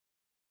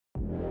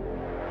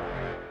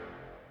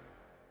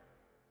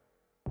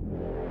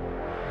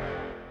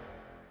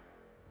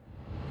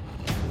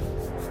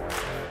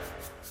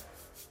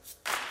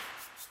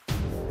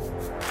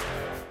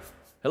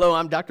Hello,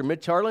 I'm Dr.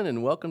 Mitch Harlan,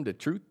 and welcome to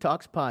Truth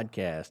Talks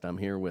Podcast. I'm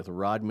here with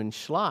Rodman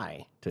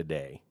Schley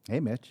today. Hey,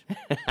 Mitch.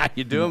 How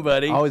you doing,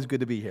 buddy? Always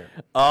good to be here.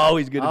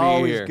 Always good to be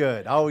Always here.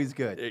 good. Always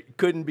good. It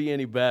couldn't be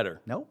any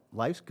better. Nope,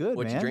 life's good,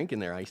 What man. you drinking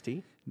there, iced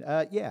tea?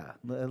 Yeah,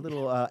 a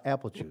little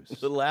apple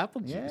juice. Little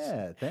apple juice.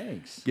 Yeah,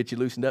 thanks. Get you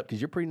loosened up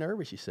because you're pretty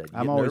nervous, you said. You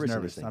I'm get always in this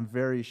nervous. thing. I'm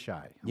very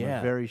shy. I'm Yeah.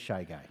 a very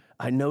shy guy.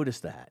 I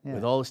noticed that. Yeah.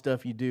 With all the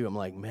stuff you do, I'm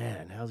like,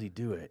 man, how's he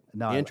do it?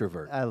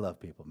 Introvert. I love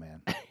people,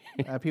 man.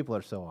 People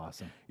are so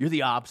awesome. You're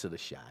the opposite of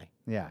shy.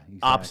 Yeah, exactly.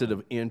 Opposite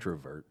of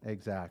introvert.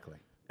 Exactly.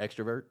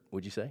 Extrovert,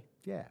 would you say?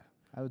 Yeah,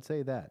 I would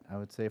say that. I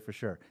would say for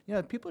sure. You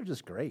know, people are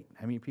just great.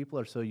 I mean, people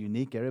are so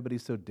unique.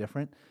 Everybody's so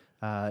different.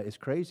 It's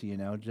crazy, you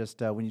know,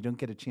 just when you don't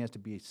get a chance to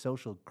be a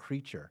social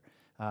creature,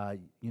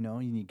 you know,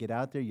 and you get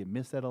out there, you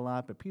miss that a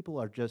lot, but people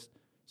are just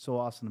so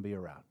awesome to be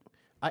around.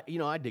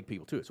 I dig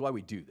people too. It's why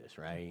we do this,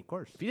 right? Of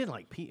course. If you didn't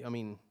like people, I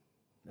mean,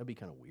 that'd be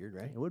kind of weird,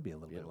 right? It would be a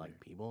If little you bit didn't like weird.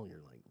 people, you're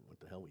like, what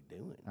the hell we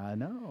doing? I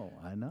know.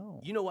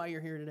 You know why you're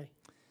here today?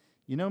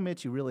 You know,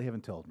 Mitch, you really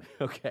haven't told me.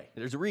 Okay,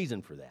 there's a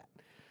reason for that.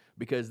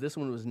 Because this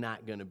one was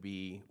not going to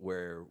be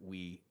where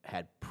we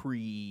had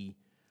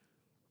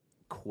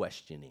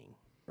pre-questioning,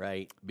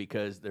 right?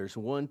 Because there's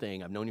one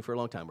thing, I've known you for a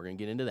long time, we're going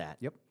to get into that.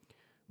 Yep.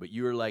 But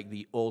you're like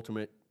the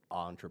ultimate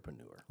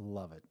entrepreneur.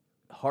 Love it.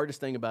 Hardest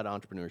thing about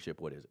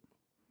entrepreneurship, what is it?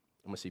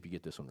 I'm going to see if you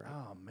get this one right.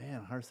 Oh,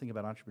 man, hardest thing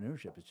about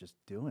entrepreneurship is just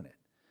doing it.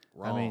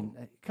 Wrong. I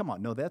mean, come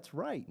on. No, that's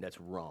right. That's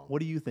wrong. What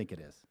do you think it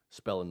is?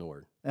 Spelling the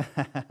word.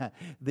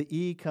 The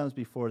E comes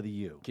before the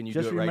U. Can you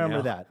just do it right remember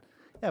now? that?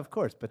 Yeah, of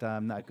course, but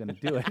I'm not going to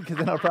do it because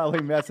then I'll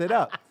probably mess it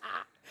up.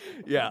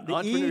 Yeah,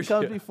 The E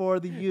comes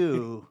before the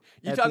U.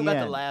 You're at talking the about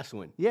the end. last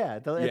one. Yeah,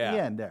 at the Yeah.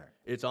 end there.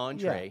 It's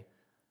entree.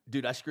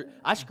 Dude, I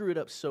screw it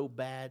up so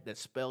bad that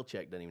spell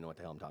check doesn't even know what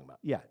the hell I'm talking about.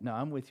 Yeah, no,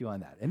 I'm with you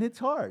on that. And it's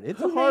hard. It's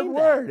Who a hard named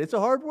that? word. It's a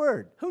hard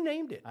word. Who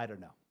named it? I don't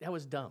know. That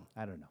was dumb.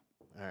 I don't know.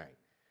 All right.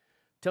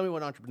 Tell me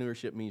what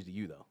entrepreneurship means to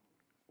you, though.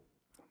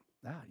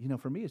 You know,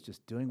 for me, it's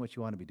just doing what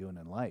you want to be doing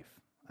in life.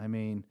 I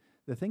mean,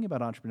 the thing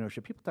about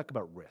entrepreneurship, people talk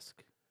about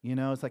risk. You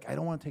know, it's like, I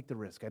don't want to take the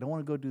risk. I don't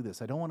want to go do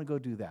this. I don't want to go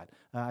do that.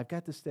 I've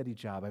got this steady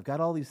job. I've got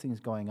all these things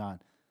going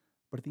on.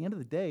 But at the end of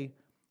the day,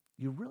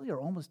 you really are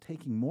almost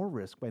taking more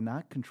risk by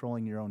not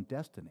controlling your own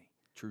destiny.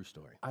 True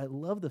story. I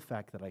love the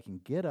fact that I can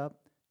get up,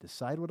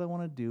 decide what I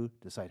want to do,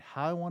 decide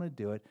how I want to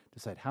do it,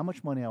 decide how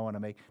much money I want to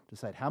make,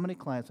 decide how many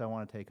clients I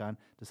want to take on,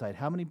 decide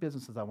how many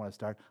businesses I want to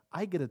start.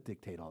 I get to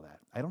dictate all that.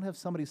 I don't have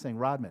somebody saying,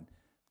 Rodman,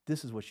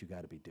 this is what you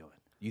got to be doing.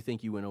 You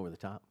think you went over the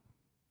top?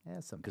 Yeah,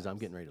 sometimes. Because I'm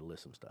getting ready to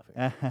list some stuff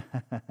here.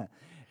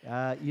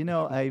 You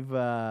know,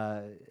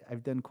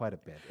 I've done quite a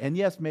bit, and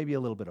yes, maybe a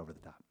little bit over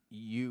the top.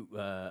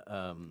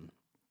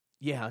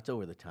 Yeah, it's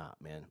over the top,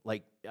 man.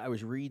 Like, I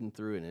was reading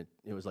through it, and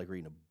it was like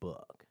reading a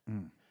book.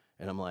 Mm.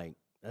 And I'm like,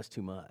 that's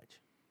too much.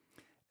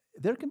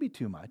 There can be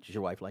too much. Does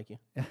your wife like you?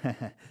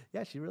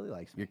 Yeah, she really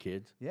likes me. Your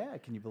kids? Yeah,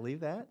 can you believe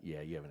that? Yeah,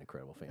 you have an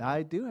incredible family.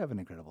 I do have an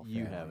incredible family.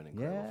 You have an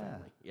incredible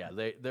family. Yeah,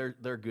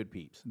 they're good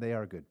peeps. They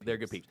are good. They're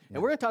good peeps. Yeah.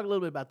 And we're going to talk a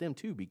little bit about them,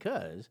 too,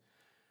 because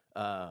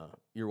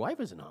your wife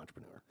is an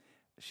entrepreneur.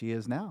 She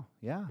is now.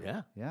 Yeah.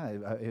 Yeah.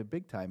 Yeah,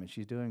 big time, and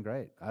she's doing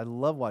great. I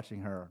love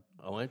watching her.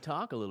 I want to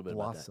talk a little bit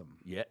about that. Blossom.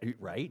 Yeah,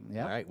 right?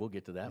 Yeah. All right, we'll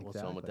get to that. We'll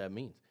tell them what Exactly. that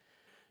means.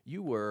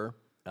 You were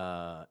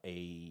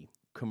a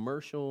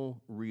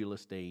commercial real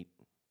estate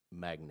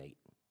magnate.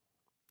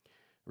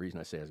 The reason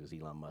I say that is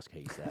because Elon Musk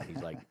hates that.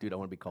 He's like, dude, I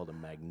want to be called a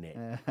magnet.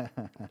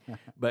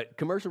 But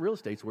commercial real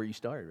estate's where you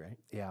started, right?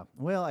 Yeah.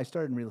 Well, I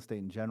started in real estate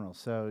in general.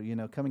 So, you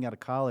know, coming out of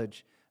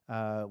college,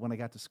 when I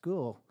got to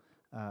school,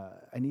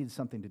 I needed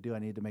something to do. I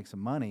needed to make some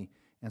money.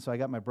 And so I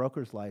got my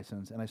broker's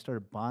license, and I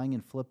started buying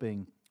and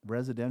flipping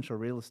residential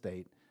real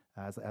estate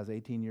as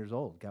 18 years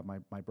old. Got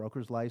my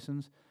broker's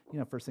license. You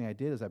know, first thing I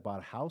did is I bought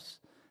a house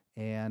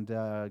and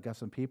got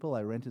some people.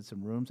 I rented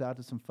some rooms out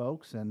to some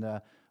folks and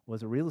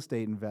was a real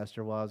estate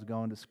investor while I was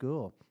going to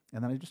school.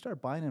 And then I just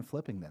started buying and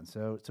flipping then.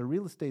 So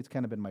real estate's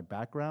kind of been my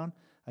background.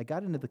 I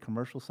got into the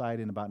commercial side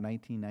in about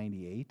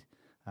 1998,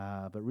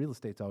 but real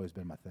estate's always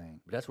been my thing.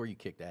 But that's where you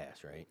kicked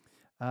ass, right?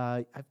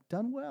 I've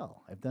done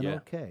well. I've done Yeah.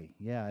 okay.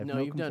 Yeah, I have No, no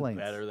you've complaints.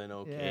 done better than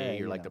okay. Yeah,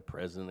 You're you like know. the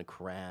president of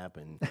crap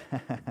and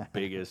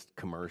biggest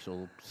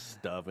commercial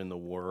stuff in the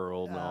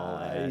world and all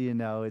that. You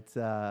know, it's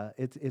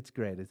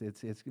great.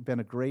 It's been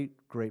a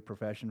great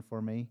profession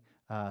for me.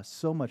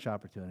 So much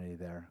opportunity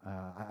there.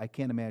 I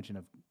can't imagine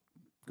of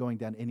going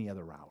down any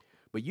other route.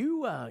 But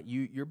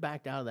you're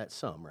backed out of that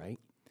some, right?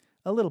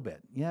 A little bit,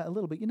 yeah, a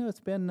little bit. You know,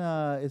 it's been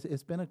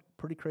a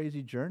pretty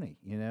crazy journey.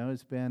 You know,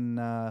 it's been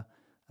a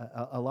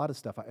lot of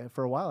stuff.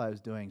 For a while, I was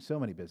doing so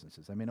many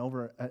businesses. I mean,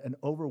 an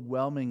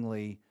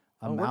overwhelmingly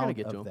Oh, we're gonna amount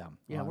get to of 'em. them.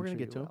 Yeah, I'm we're gonna sure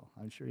get you to 'em. will.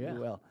 I'm sure Yeah. you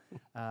will.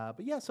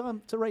 But yeah, so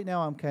right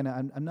now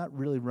I'm not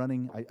really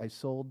running. I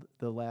sold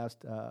the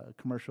last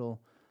commercial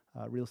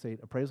real estate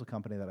appraisal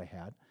company that I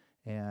had,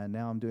 and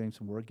now I'm doing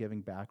some work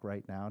giving back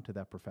right now to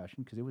that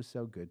profession because it was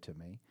so good to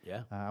me.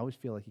 Yeah. I always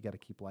feel like you got to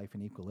keep life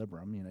in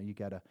equilibrium. You know, you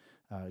got to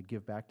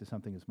give back to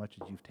something as much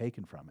as you've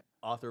taken from it.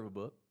 Author of a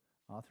book.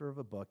 Author of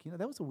a book. You know,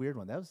 that was a weird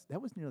one. That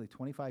was nearly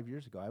 25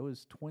 years ago. I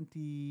was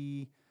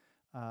 20.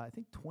 I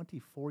think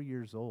 24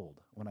 years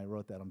old when I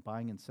wrote that on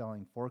buying and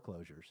selling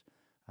foreclosures.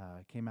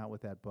 Came out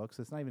with that book,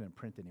 so it's not even in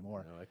print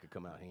anymore. That could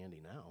come out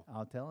handy now.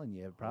 I'm telling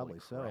you, probably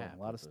so. crap,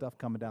 A lot of stuff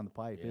coming down the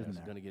pipe, Yeah, isn't it's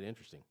there? going to get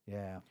interesting.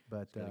 Yeah,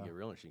 but It's going to get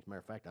real interesting. As a matter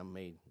of fact, I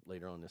may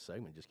later on in this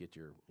segment just get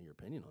your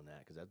opinion on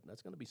that, because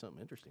that's going to be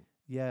something interesting.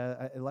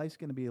 yeah, life's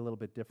going to be a little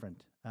bit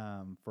different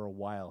for a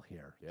while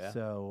here. Yeah.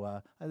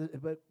 So,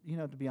 but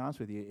to be honest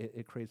with you,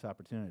 it creates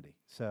opportunity.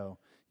 So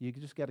you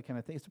just got to kind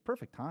of think it's a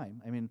perfect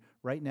time. I mean,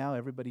 right now,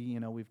 everybody,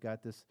 we've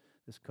got this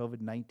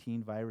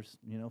COVID-19 virus,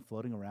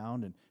 floating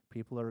around, and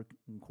people are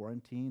in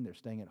quarantine. They're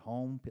staying at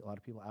home. A lot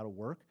of people out of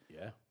work.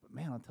 Yeah. But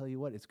man, I'll tell you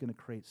what, it's going to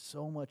create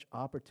so much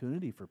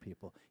opportunity for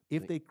people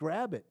if they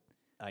grab it.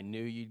 I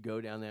knew you'd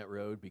go down that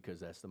road because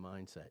that's the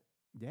mindset.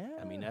 Yeah.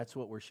 I mean, that's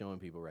what we're showing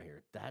people right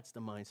here. That's the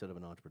mindset of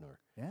an entrepreneur.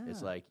 Yeah.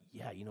 It's like,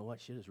 yeah, you know what?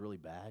 Shit is really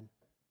bad.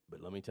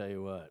 But let me tell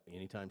you what,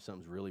 anytime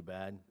something's really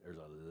bad, there's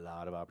a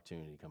lot of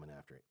opportunity coming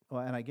after it.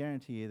 Well, and I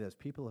guarantee you this,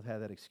 people have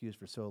had that excuse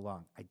for so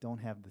long. I don't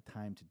have the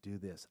time to do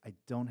this. I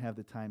don't have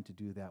the time to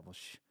do that. Well,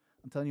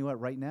 I'm telling you what,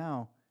 right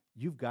now,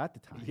 you've got the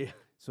time. Yeah.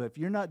 So if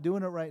you're not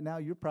doing it right now,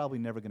 you're probably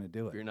never going to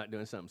do If it. you're not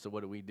doing something, so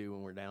what do we do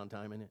when we're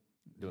downtiming it?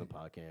 Doing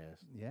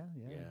podcasts, Yeah.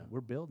 Yeah.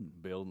 We're building,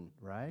 building,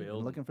 right? And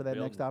building, looking for that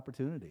next building.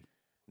 opportunity.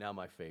 Now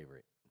my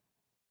favorite,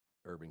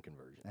 Urban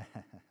Conversion.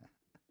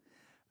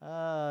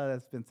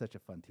 That's been such a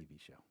fun TV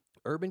show.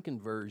 Urban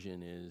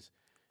Conversion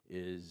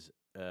is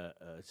a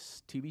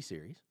TV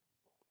series.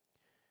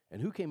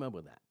 And who came up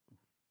with that?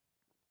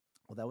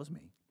 Well, that was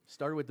me.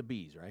 Started with the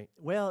bees, right?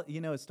 Well,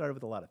 it started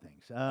with a lot of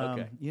things.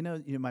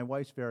 Okay. My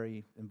wife's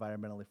very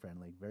environmentally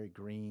friendly, very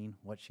green,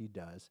 what she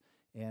does.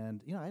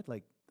 And, I had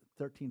like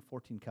 13,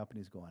 14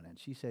 companies going. And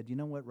she said, you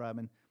know what,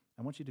 Robin,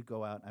 I want you to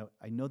go out.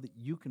 I know that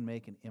you can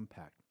make an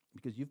impact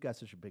because you've got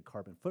such a big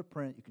carbon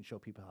footprint. You can show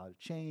people how to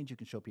change. You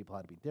can show people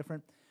how to be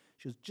different.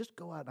 She goes, just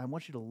go out and I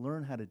want you to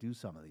learn how to do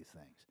some of these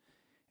things.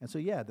 And so,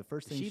 yeah, the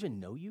first Does thing she even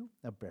know you?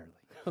 No, barely.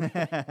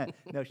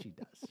 No, she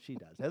does. She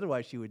does.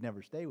 Otherwise, she would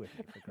never stay with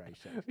me, for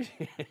Christ's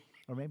sake.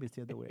 Or maybe it's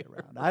the other way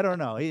around. I don't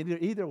know.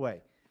 Either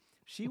way,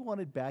 she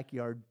wanted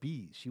backyard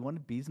bees. She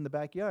wanted bees in the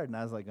backyard. And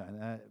I was like,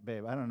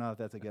 babe, I don't know if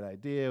that's a good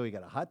idea. We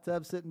got a hot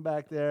tub sitting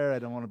back there. I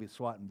don't want to be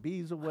swatting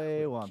bees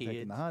away while I'm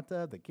taking the hot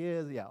tub, the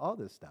kids, all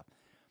this stuff.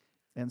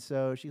 And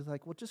so she's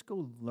like, well, just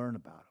go learn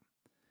about them.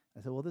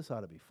 I said, well, this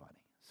ought to be funny.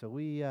 So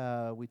we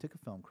took a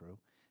film crew.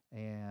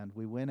 And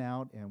we went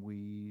out and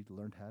we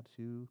learned how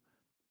to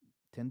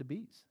tend to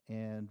bees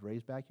and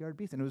raise backyard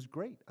bees. And it was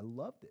great. I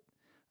loved it.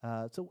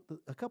 So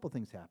a couple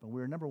things happened.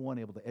 We were, number one,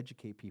 able to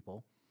educate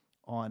people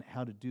on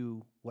how to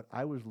do what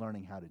I was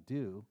learning how to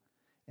do.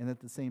 And at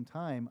the same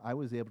time, I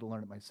was able to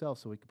learn it myself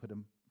so we could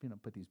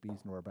put these bees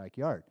into our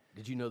backyard.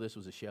 Did you know this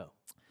was a show?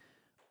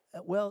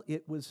 Well,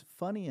 it was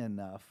funny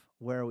enough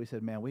where we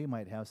said, man, we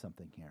might have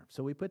something here.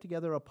 So we put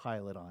together a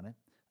pilot on it,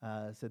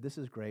 said, this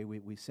is great.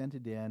 We sent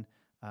it in.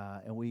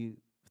 And we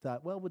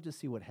thought, well, we'll just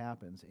see what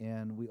happens.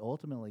 And we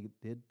ultimately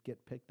did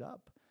get picked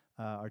up.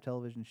 Our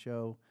television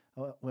show,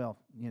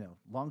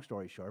 long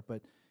story short,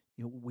 but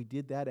we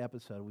did that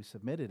episode. We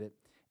submitted it.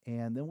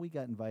 And then we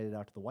got invited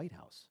out to the White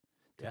House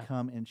to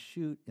come and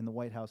shoot in the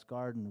White House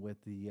garden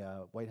with the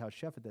White House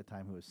chef at that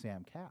time, who was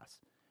Sam Cass.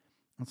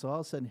 And so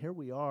all of a sudden, here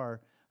we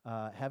are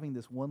having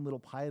this one little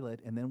pilot,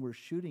 and then we're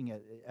shooting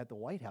at the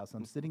White House.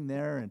 I'm sitting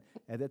there, and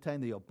at that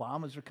time, the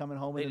Obamas are coming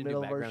home in the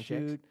middle of our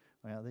shoot. Checks?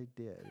 Well, they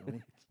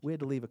did. We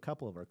had to leave a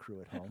couple of our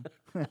crew at home,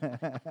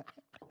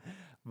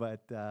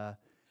 but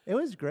it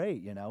was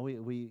great.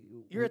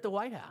 You're at the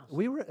White House.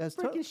 We were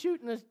freaking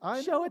shooting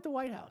a show at the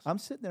White House. I'm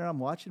sitting there. I'm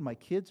watching. My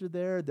kids are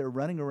there. They're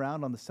running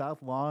around on the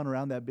south lawn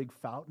around that big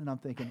fountain. And I'm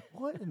thinking,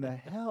 what in the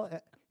hell?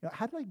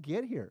 How did I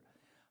get here?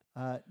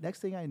 Next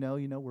thing I know,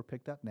 we're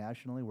picked up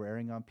nationally. We're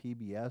airing on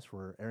PBS.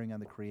 We're airing on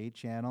the Create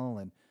channel,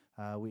 and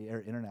we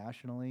air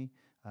internationally.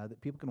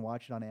 That people can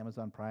watch it on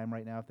Amazon Prime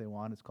right now if they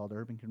want. It's called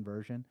Urban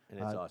Conversion. And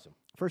it's awesome.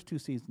 First 2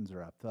 seasons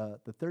are up.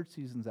 The third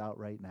season's out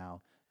right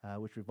now,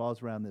 which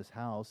revolves around this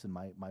house and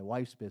my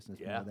wife's business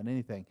more than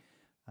anything.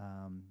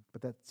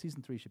 But that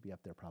season 3 should be up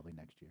there probably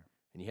next year.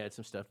 And you had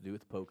some stuff to do with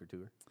the poker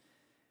tour.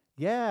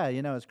 Yeah,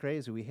 it's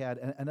crazy. We had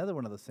another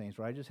one of those things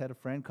where I just had a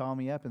friend call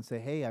me up and say,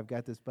 hey, I've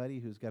got this buddy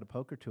who's got a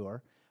poker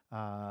tour.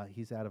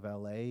 He's out of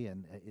L.A.,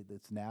 and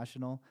it's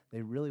national.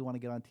 They really want to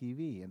get on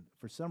TV. And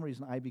for some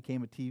reason, I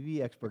became a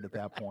TV expert at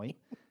that point.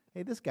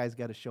 Hey, this guy's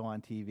got a show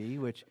on TV,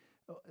 which,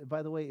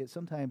 by the way,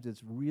 sometimes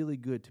it's really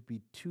good to be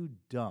too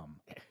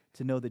dumb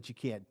to know that you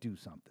can't do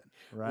something,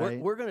 right?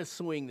 We're going to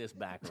swing this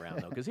back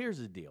around, though, because here's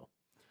the deal.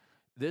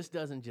 This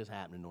doesn't just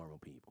happen to normal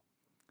people.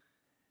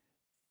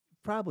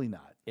 Probably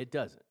not. It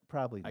doesn't.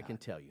 Probably not. I can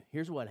tell you.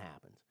 Here's what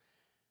happens.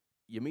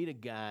 You meet a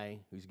guy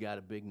who's got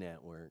a big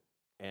network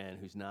and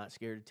who's not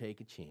scared to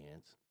take a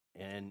chance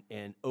and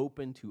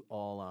open to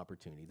all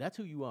opportunity. That's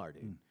who you are,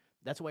 dude.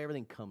 That's why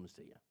everything comes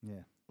to you.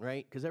 Yeah.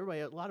 Right? Because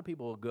a lot of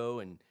people will go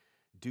and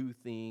do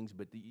things,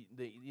 but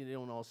they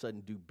don't all of a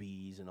sudden do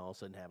bees and all of a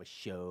sudden have a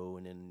show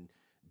and then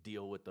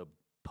deal with the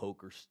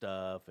poker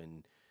stuff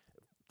and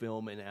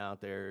filming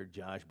out there,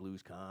 Josh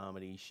Blue's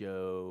comedy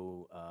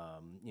show,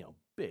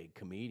 big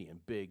comedian,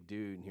 big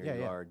dude, and here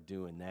you are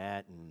doing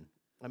that. And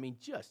I mean,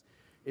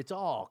 it's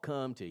all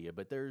come to you.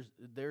 But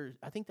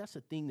I think that's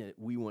the thing that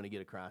we want to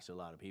get across to a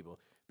lot of people.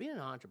 Being an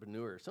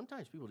entrepreneur,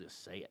 sometimes people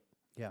just say it.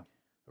 Yeah.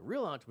 A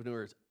real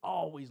entrepreneur is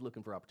always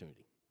looking for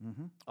opportunity.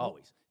 Mm-hmm.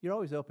 Always. You're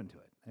always open to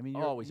it. I mean,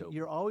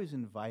 you're always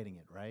inviting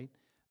it, right?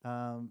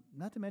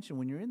 Not to mention,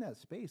 when you're in that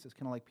space, it's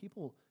kind of like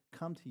people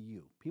come to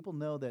you. People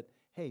know that,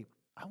 hey,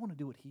 I want to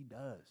do what he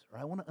does, or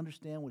I want to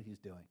understand what he's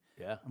doing.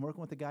 Yeah. I'm working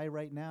with a guy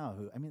right now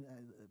who,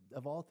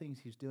 of all things,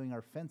 he's doing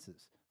our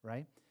fences,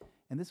 right?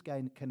 And this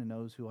guy kind of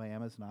knows who I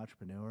am as an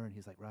entrepreneur, and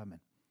he's like, Rodman,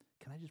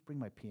 can I just bring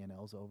my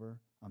P&Ls over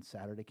on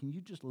Saturday? Can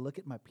you just look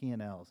at my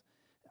P&Ls?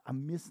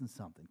 I'm missing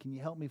something. Can you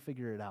help me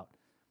figure it out?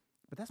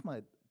 But that's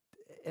my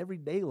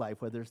everyday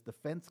life, whether it's the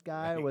fence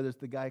guy, or whether it's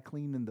the guy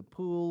cleaning the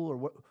pool,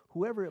 or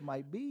whoever it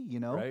might be,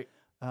 Right.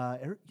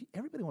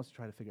 Everybody wants to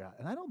try to figure out,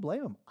 and I don't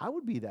blame them. I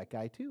would be that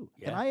guy too,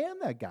 Yeah. and I am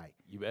that guy.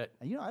 You bet.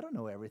 And, I don't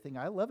know everything.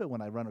 I love it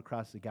when I run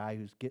across a guy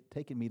who's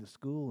taking me to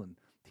school and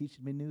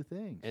teaching me new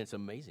things. And it's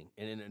amazing.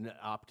 And an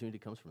opportunity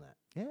comes from that.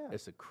 Yeah,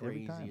 It's the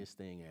every time. craziest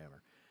thing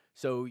ever.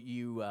 So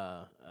you,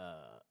 a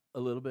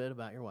little bit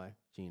about your wife,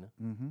 Gina.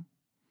 Mm-hmm.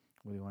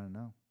 What do you want to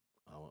know?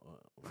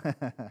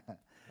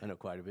 I know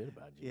quite a bit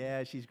about Gina.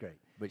 Yeah, she's great.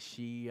 But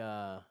she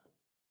does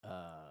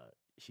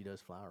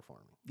flower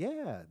farming.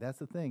 Yeah, that's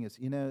the thing. Is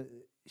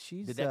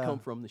she's. Did that come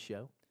from the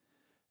show?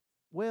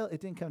 Well,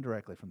 it didn't come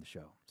directly from the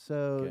show.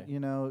 So,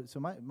 Okay. so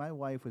my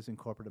wife was in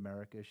corporate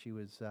America. She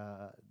was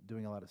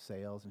doing a lot of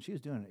sales, and she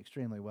was doing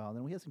extremely well. And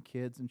then we had some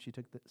kids, and she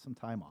took some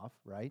time off,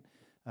 right?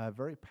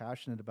 Very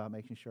passionate about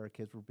making sure our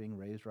kids were being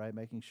raised right,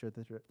 making sure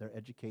that their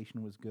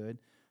education was good.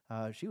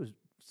 She was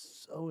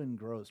so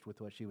engrossed with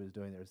what she was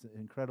doing there. It was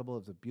incredible. It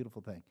was a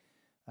beautiful thing.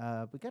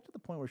 But got to the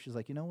point where she's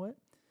like, you know what?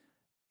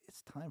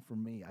 It's time for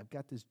me. I've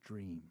got this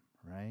dream,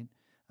 right?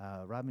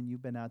 Rodman,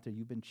 you've been out there.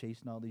 You've been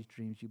chasing all these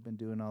dreams. You've been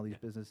doing all these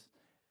business.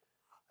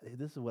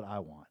 This is what I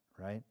want,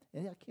 right?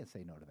 And I can't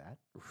say no to that,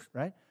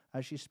 right?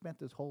 She spent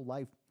this whole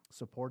life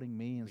supporting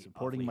me and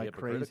supporting my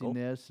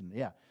craziness.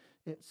 And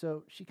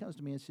so she comes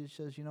to me and she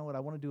says, you know what?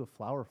 I want to do a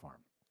flower farm.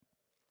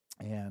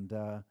 And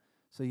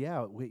so,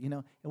 and we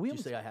Did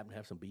you say I happen to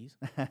have some bees?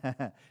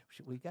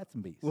 we got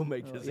some bees. We'll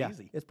make this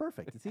easy. It's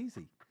perfect. It's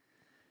easy.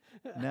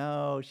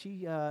 No,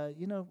 she,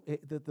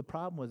 the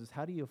problem is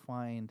how do you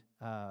find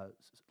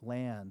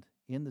land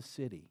in the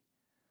city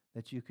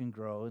that you can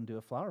grow and do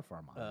a flower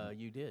farm on?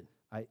 You did.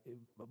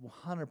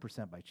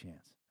 100% by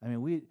chance. I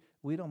mean,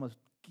 we'd almost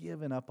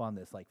given up on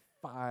this like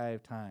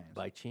 5 times.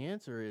 By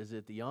chance, or is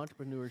it the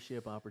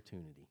entrepreneurship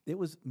opportunity? It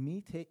was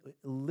me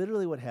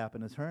literally what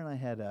happened is her and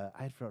I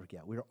I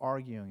forget, we were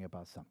arguing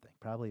about something,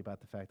 probably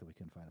about the fact that we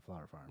couldn't find a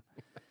flower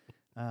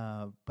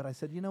farm. But I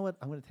said, you know what?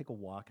 I'm going to take a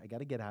walk. I got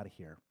to get out of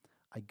here.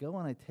 I go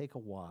and I take a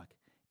walk,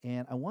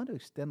 and I wanted to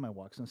extend my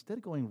walk. So instead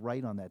of going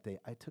right on that day,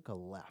 I took a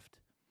left,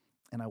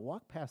 and I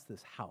walked past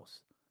this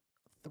house,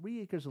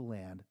 3 acres of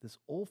land, this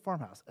old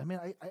farmhouse. I mean,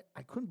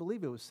 I couldn't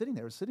believe it was sitting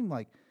there. It was sitting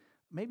like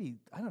maybe,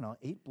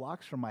 8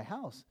 blocks from my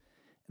house.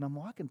 And I'm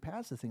walking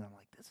past this thing, and I'm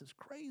like, this is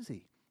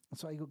crazy. And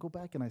so I go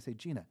back and I say,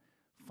 Gina,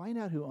 find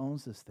out who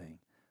owns this thing.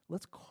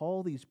 Let's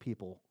call these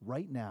people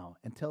right now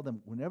and tell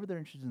them whenever they're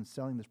interested in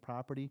selling this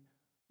property,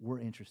 we're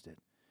interested.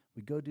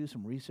 We go do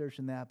some research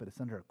in that, but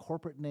it's under a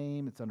corporate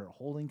name. It's under a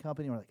holding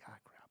company. We're like,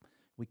 crap.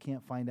 We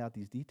can't find out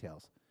these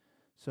details.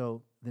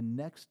 So the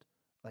next,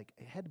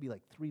 it had to be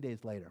 3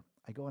 days later,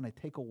 I go and I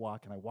take a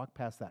walk, and I walk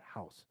past that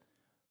house.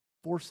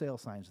 4 sale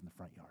signs in the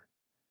front yard.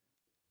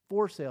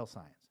 4 sale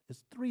signs.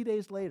 It's 3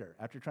 days later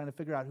after trying to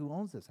figure out who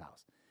owns this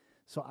house.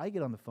 So I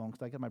get on the phone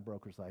because I got my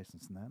broker's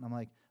license and that. And I'm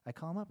like, I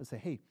call them up and say,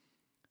 hey,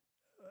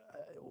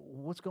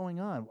 what's going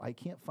on? I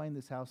can't find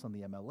this house on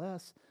the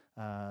MLS.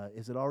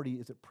 Is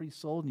it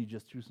pre-sold and you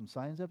just threw some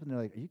signs up? And they're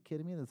like, are you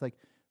kidding me? And it's like,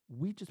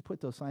 we just put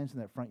those signs in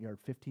that front yard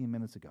 15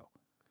 minutes ago.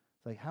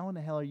 It's like, how in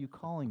the hell are you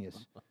calling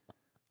us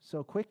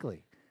so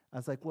quickly? I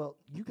was like, well,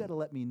 you got to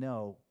let me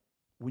know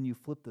when you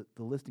flip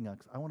the listing on,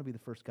 because I want to be the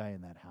first guy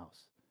in that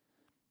house.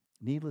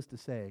 Needless to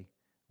say,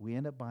 we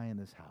end up buying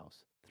this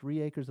house,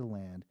 3 acres of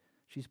land.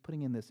 She's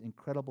putting in this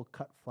incredible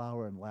cut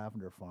flower and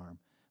lavender farm.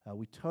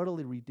 We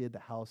totally redid the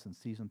house in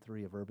season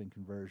 3 of Urban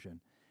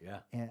Conversion. Yeah.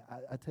 And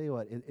I tell you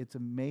what, it's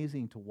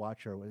amazing to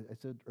watch her. I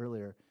said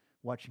earlier,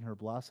 watching her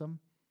blossom.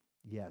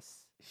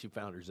 Yes. She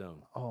found her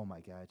zone. Oh my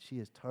God, she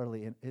is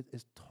totally, and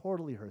it's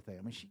totally her thing.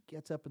 I mean, she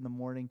gets up in the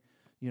morning,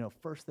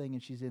 first thing,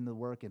 and she's into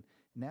work, and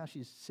now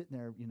she's sitting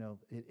there,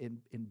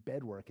 in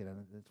bed working,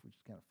 and it's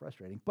kind of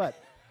frustrating. But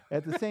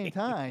at the same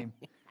time,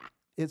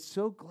 it's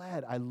so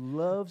glad. I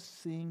love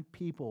seeing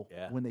people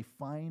when they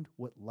find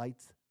what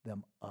lights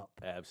them up.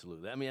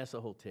 Absolutely. I mean, that's the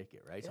whole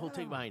ticket, right? It's the whole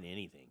ticket behind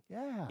anything.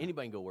 Yeah.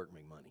 Anybody can go work and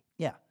make money.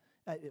 Yeah.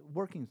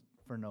 Working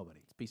for nobody.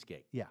 It's a piece of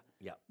cake. Yeah.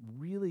 Yeah.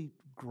 Really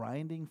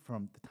grinding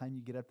from the time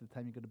you get up to the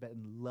time you go to bed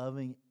and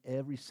loving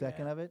every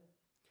second of it.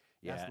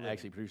 Yeah.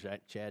 Actually, producer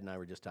Chad and I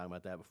were just talking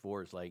about that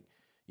before. It's like,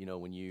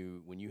 when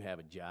you have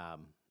a job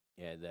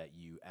and that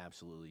you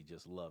absolutely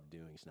just love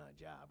doing. It's not a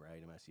job, right? I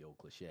mean, that's the old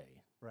cliche.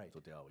 Right. That's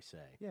what they always say.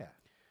 Yeah.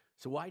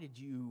 So why did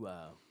you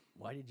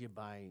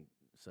buy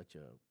such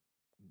a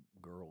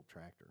girl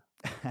tractor?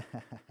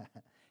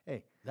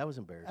 Hey, That was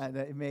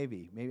embarrassing.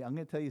 maybe I'm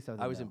going to tell you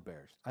something. I was though.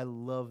 embarrassed. I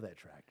love that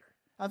tractor.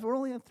 We're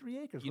only on 3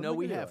 acres. You What know, am I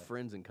we gonna have do?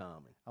 friends in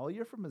common, Oh,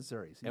 you're from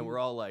Missouri, so and you we're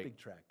all like, big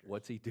tractor.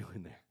 "What's he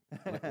doing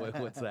there?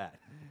 What's that?"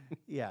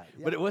 Yeah,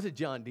 But it was a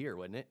John Deere,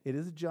 wasn't it? it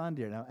is a John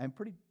Deere. Now I'm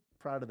pretty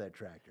proud of that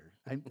tractor.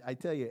 I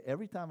tell you,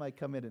 every time I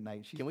come in at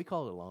night, Can we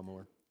call it a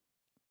lawnmower?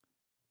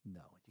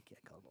 no, you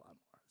can't call it a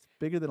lawnmower. It's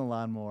bigger than a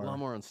lawnmower.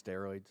 Lawnmower on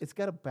steroids. It's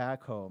got a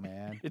backhoe,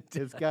 man. It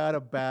It's got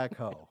a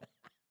backhoe.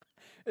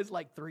 It's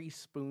like 3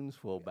 spoons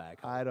full back.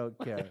 I don't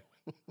care.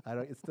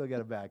 It's still got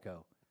a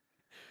backhoe.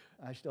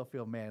 I still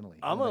feel manly.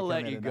 I'm when I gonna come let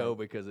in you at go night.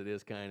 because it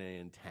is kind of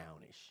in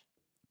townish.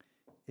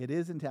 It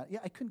is in town. Yeah,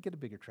 I couldn't get a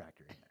bigger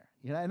tractor in there.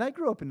 You know, and I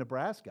grew up in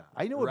Nebraska.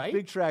 I know what Right?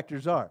 big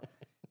tractors are.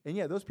 And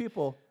yeah, those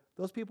people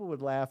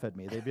would laugh at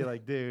me. They'd be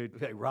like, "Dude,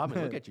 Hey,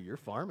 Robin, look at you. You're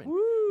farming. woo,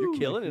 You're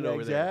killing it yeah,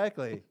 over there."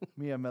 exactly."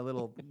 Me and my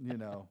little,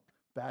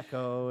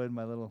 backhoe and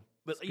my little.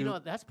 But you know,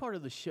 that's part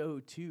of the show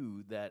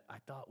too that I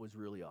thought was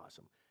really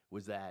awesome.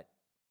 Was that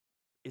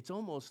it's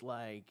almost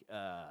like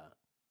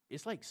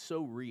it's like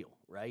so real,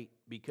 right?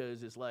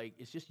 Because it's like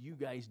it's just you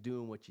guys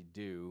doing what you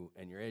do,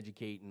 and you're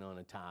educating on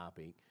a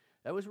topic.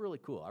 That was really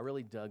cool. I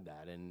really dug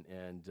that,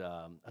 and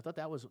I thought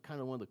that was kind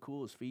of one of the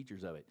coolest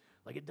features of it.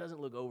 Like it doesn't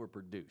look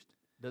overproduced.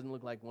 Doesn't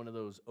look like one of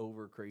those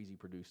over crazy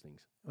produced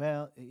things.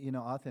 Well,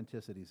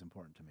 authenticity is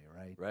important to me,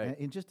 right? Right.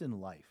 And just in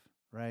life,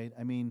 right?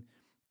 I mean,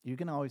 you're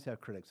gonna always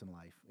have critics in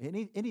life.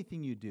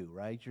 Anything you do,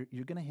 right?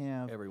 You're gonna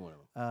have Every one of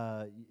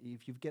them.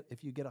 if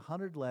you get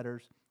 100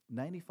 letters,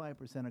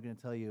 95% are going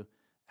to tell you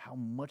how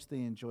much they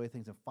enjoy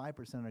things, and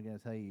 5% are going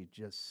to tell you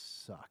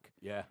just suck.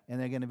 Yeah. And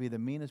they're going to be the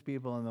meanest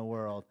people in the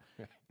world.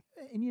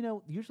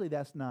 And usually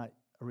that's not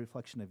a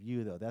reflection of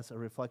you, though. That's a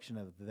reflection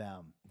of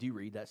them. Do you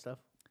read that stuff?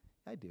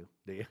 I do.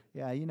 Do you?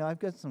 Yeah, I've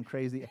got some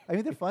crazy. I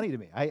mean, they're funny to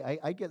me.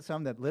 I get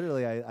some that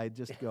literally I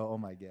just go, oh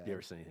my god. Do you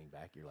ever send anything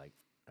back? You're like,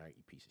 all right,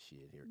 you piece of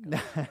shit. Here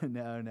it comes.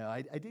 No.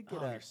 I did get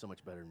Oh, a. you're so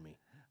much better than me.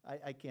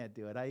 I can't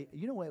do it.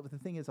 You know what? The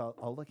thing is,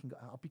 I'll look and go.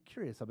 I'll be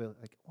curious. I'll be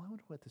like, well, I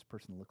wonder what this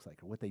person looks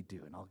like or what they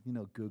do, and I'll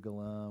Google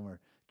them or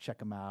check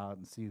them out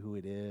and see who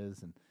it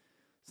is. And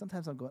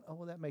sometimes I'm going, oh,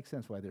 well, that makes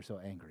sense why they're so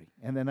angry,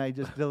 and then I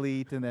just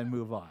delete and then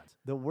move on.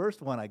 The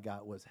worst one I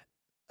got was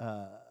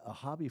a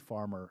hobby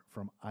farmer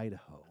from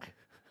Idaho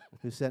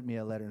who sent me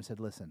a letter and said,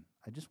 listen,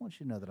 I just want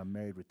you to know that I'm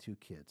married with 2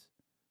 kids,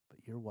 but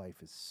your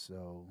wife is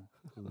so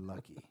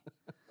lucky.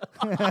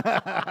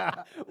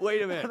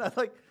 Wait a minute. And I was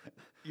like,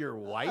 Your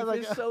wife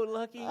like, is so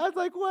lucky? I was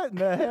like, what in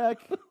the heck?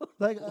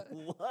 Like,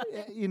 What?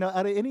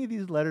 out of any of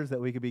these letters that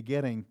we could be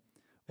getting,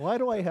 why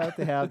do I have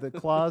to have the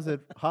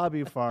closet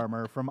hobby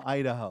farmer from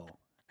Idaho?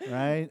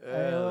 Right?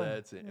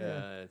 That's yeah.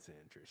 that's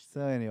interesting.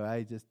 So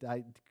anyway,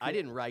 I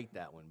didn't write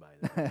that one, by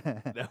the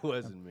way. That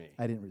wasn't me.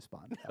 I didn't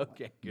respond to that one.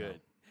 Okay, good.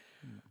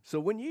 So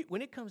when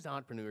it comes to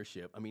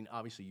entrepreneurship, I mean,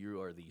 obviously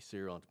you are the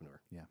serial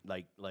entrepreneur.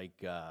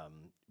 Yeah.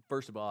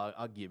 First of all,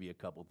 I'll give you a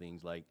couple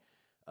things. Like,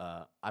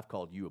 I've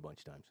called you a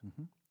bunch of times,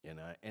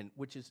 and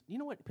which is, you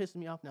know what pisses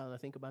me off now that I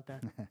think about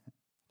that?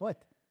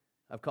 What?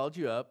 I've called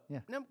you up. Yeah.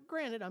 Now,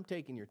 granted, I'm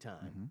taking your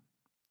time.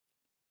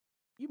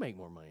 You make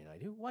more money than I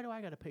do. Why do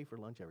I got to pay for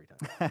lunch every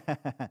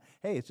time?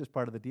 Hey, it's just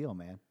part of the deal,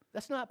 man.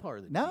 That's not part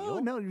of the No,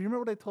 deal. no. You remember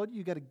what I told you?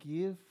 You got to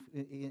give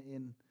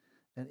in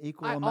an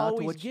equal I amount to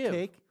always what you give.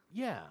 take.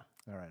 Yeah.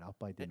 All right, I'll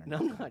buy dinner. And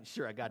I'm not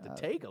sure I got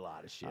to take a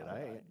lot of shit.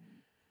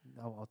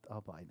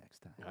 I'll buy next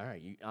time. All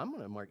right, I'm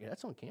gonna mark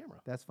that's on camera.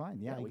 That's fine.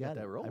 Yeah, Yeah, you we got got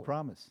that it. I rolling.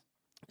 promise.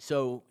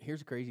 So here's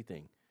the crazy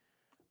thing: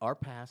 our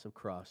paths have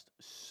crossed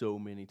so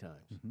many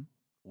times. Mhm.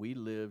 We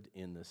lived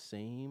in the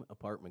same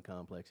apartment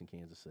complex in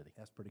Kansas City.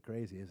 That's pretty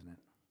crazy, isn't it?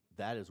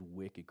 That is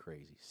wicked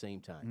crazy.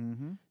 Same time.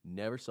 Mm-hmm.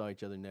 Never saw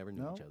each other. Never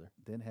knew No, each other.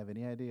 didn't have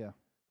any idea.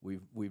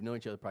 We've known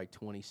each other probably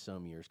 20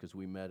 some years because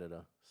we met at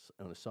on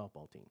a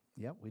softball team.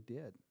 Yep, we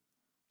did.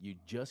 You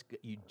just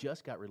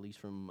got released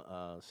from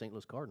St.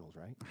 Louis Cardinals,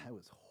 right? I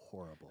was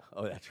horrible.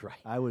 Oh, that's right.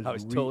 I was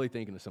totally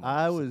thinking of someone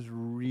I else. was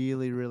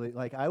really, really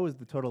I was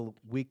the total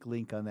weak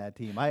link on that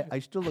team. I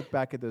still look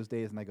back at those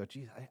days and I go,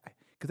 geez,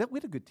 because we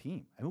had a good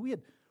team. I mean, we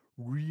had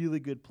really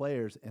good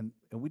players and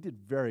we did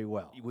very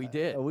well. We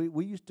did.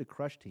 We used to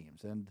crush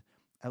teams, and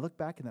I look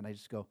back and then I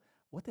just go,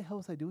 what the hell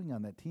was I doing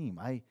on that team?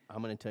 I'm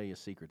going to tell you a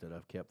secret that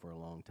I've kept for a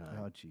long time.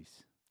 Oh, jeez.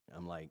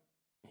 I'm like,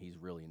 he's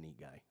really a neat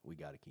guy. We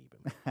got to keep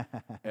him.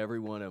 Every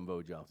one of them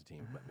voted you off the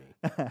team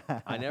but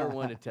me. I never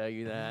wanted to tell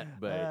you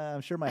that, but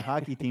I'm sure my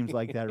hockey team's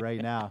like that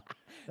right now.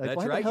 Like, That's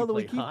why right, the hell you do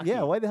we play keep? hockey.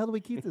 Yeah, why the hell do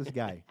we keep this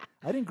guy?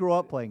 I didn't grow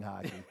up playing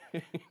hockey,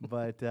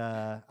 but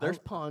there's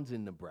ponds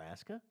in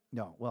Nebraska.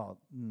 no. Well,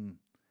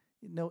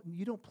 no,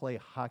 you don't play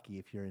hockey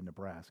if you're in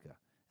Nebraska.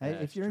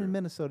 That's If you're true. in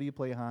Minnesota, you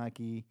play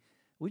hockey.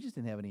 We just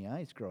didn't have any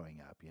ice growing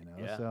up,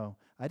 Yeah. So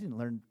I didn't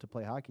learn to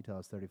play hockey till I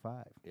was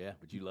 35. Yeah,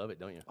 but you love it,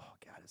 don't you? Oh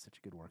God, it's such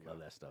a good workout. Love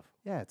that stuff.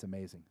 Yeah, it's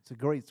amazing. It's a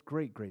great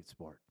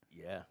sport.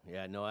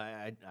 Yeah. No,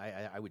 I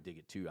would dig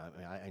it too. I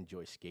mean, I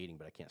enjoy skating,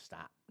 but I can't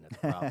stop. And that's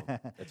a problem.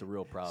 That's a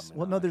real problem.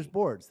 Well, no, there's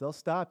boards. They'll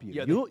stop you.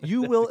 Yeah,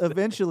 You will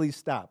eventually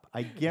stop.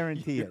 I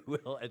guarantee it.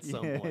 Well, at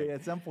some point.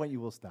 At some point, you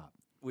will stop.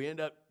 We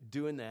end up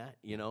doing that,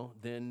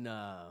 then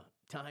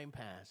time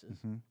passes.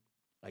 Mm-hmm.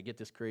 I get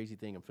this crazy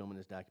thing. I'm filming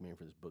this documentary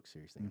for this book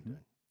series thing I'm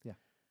doing. Yeah.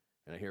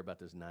 And I hear about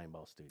this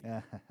 9-ball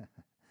studio.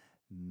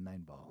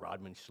 9-ball.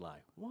 Rodman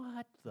Schley.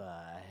 What the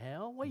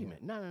hell? Wait a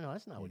minute. No,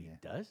 that's not what he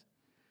does.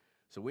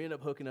 So we end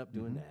up hooking up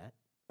doing that.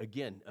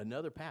 Again,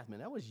 another path, man.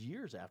 That was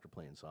years after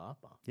playing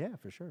softball. Yeah,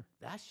 for sure.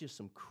 That's just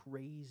some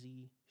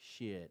crazy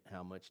shit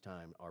how much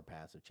time our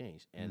paths have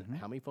changed. And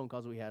how many phone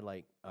calls we had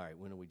like, all right,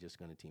 when are we just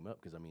going to team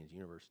up? Because, I mean, the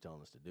universe is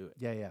telling us to do it.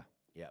 Yeah.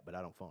 Yeah, but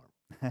I don't farm.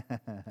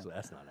 So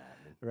that's not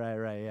happening.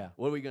 Right, yeah.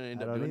 What are we going to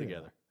end up doing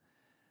together?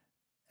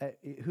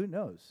 Who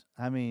knows?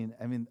 I mean,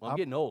 well, I'm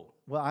getting old.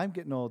 Well, I'm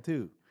getting old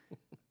too.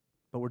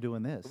 But we're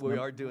doing this. We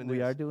are doing this.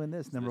 We are doing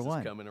this. Number one,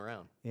 is coming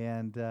around.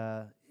 And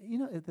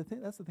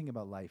that's the thing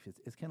about life.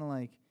 It's kind of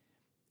like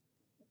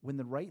when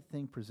the right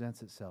thing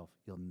presents itself,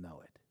 you'll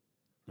know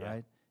it,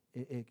 right?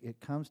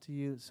 It comes to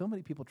you. So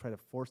many people try to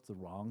force the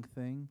wrong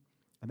thing,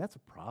 and that's a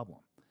problem.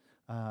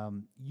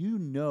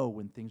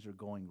 When things are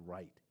going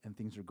right and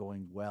things are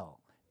going well,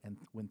 and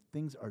when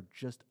things are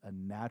just a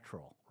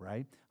natural,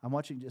 right? I'm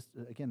watching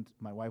again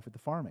my wife with the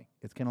farming.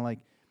 It's kind of like,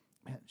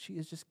 man, she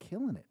is just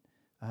killing it.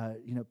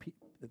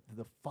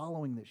 The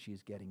following that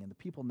she's getting, and the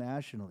people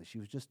nationally. She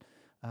was just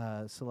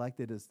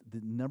selected as the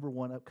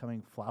 #1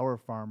 upcoming flower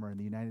farmer in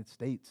the United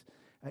States.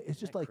 It's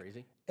just like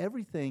crazy?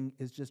 Everything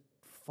is just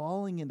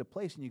falling into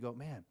place, and you go,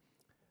 man,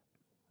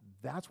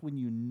 that's when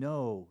you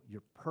know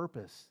your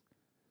purpose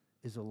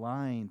is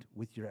aligned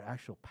with your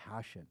actual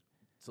passion.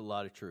 It's a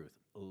lot of truth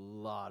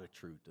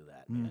to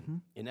that,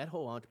 man. And that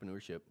whole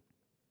entrepreneurship,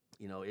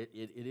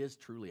 it is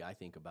truly, I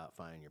think, about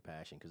finding your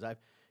passion. Because I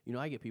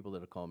get people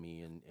that'll call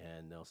me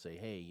and they'll say,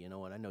 hey, you know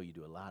what, I know you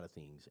do a lot of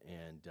things.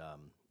 And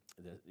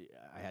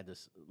I had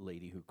this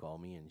lady who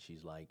called me and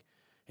she's like,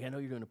 hey, I know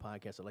you're doing a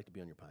podcast. I'd like to be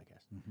on your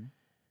podcast.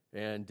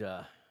 And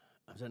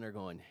I'm sitting there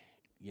going,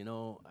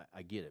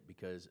 I get it,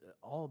 because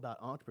all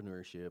about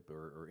entrepreneurship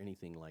or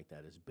anything like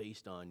that is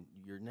based on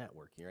your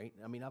networking, right?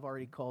 I mean, I've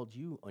already called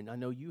you, and I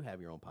know you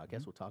have your own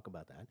podcast. We'll talk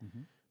about that.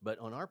 But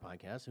on our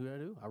podcast, who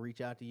do? I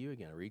reach out to you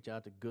again. I reach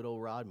out to good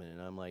old Rodman, and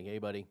I'm like, hey,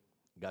 buddy,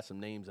 got some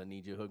names I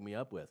need you to hook me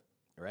up with,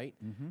 right?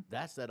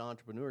 That's that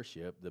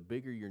entrepreneurship. The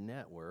bigger your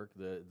network,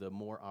 the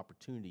more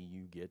opportunity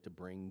you get to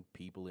bring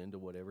people into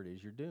whatever it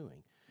is you're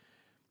doing.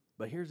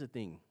 But here's the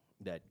thing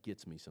that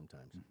gets me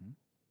sometimes.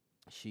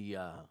 She...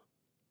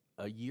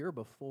 a year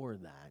before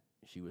that,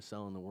 she was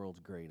selling the world's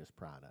greatest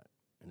product.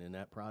 And then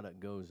that product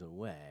goes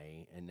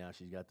away, and now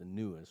she's got the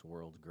newest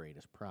world's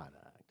greatest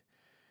product.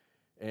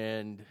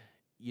 And,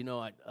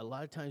 a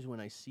lot of times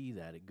when I see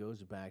that, it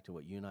goes back to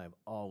what you and I have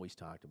always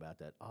talked about,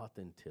 that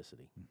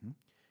authenticity.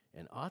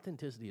 And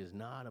authenticity is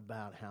not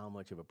about how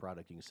much of a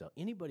product you can sell.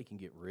 Anybody can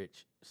get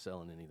rich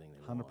selling anything they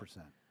want. 100%.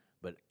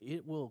 But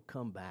it will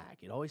come back.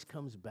 It always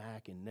comes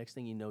back, and next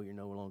thing you know, you're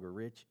no longer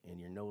rich, and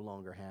you're no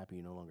longer happy,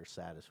 you're no longer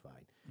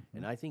satisfied.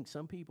 And I think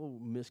some people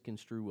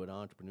misconstrue what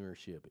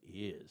entrepreneurship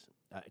is.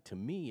 To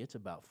me, it's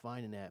about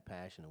finding that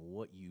passion and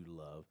what you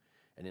love,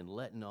 and then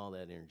letting all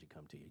that energy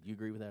come to you. Do you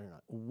agree with that or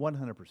not?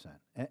 100%.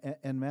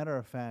 And matter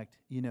of fact,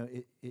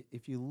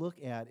 if you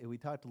look at it, we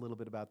talked a little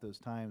bit about those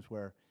times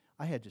where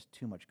I had just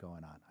too much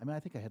going on. I mean, I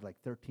think I had like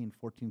 13,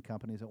 14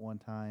 companies at one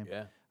time.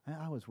 Yeah.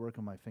 I was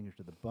working my fingers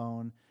to the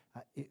bone.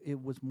 It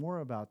was more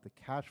about the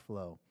cash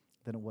flow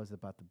than it was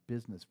about the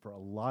business for a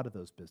lot of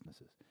those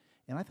businesses.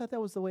 And I thought that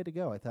was the way to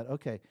go. I thought,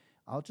 okay,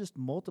 I'll just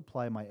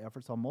multiply my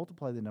efforts. I'll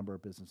multiply the number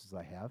of businesses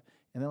I have,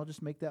 and then I'll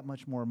just make that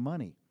much more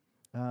money.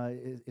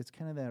 It's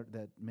kind of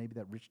that maybe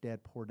that rich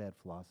dad, poor dad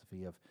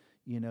philosophy of,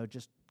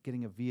 just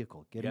getting a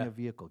vehicle. And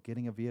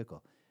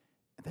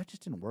that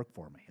just didn't work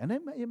for me. And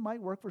it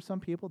might work for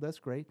some people. That's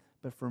great.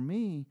 But for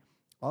me,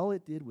 all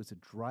it did was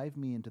it drive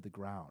me into the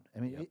ground.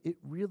 I mean, it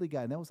really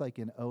got, and that was like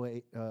in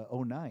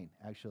 09,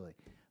 actually.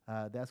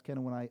 That's kind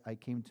of when I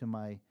came to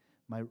my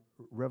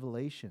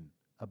revelation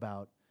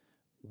about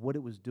what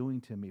it was doing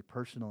to me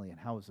personally and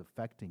how it was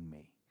affecting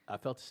me. I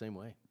felt the same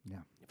way. Yeah.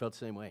 I felt the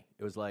same way.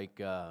 It was like,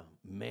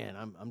 man,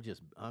 I'm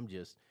just,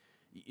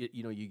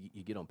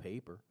 you get on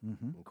paper.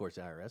 And of course,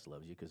 the IRS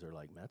loves you because they're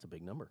like, man, that's a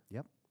big number.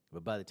 Yep.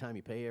 But by the time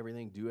you pay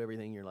everything, do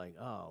everything, you're like,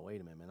 oh,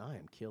 wait a minute, man, I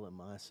am killing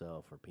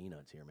myself for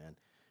peanuts here, man.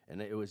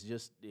 And it was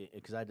just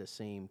because I had the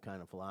same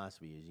kind of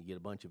philosophy as you get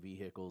a bunch of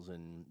vehicles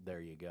and there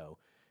you go.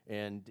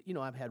 And,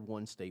 I've had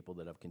one staple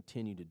that I've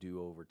continued to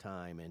do over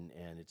time,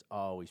 and it's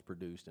always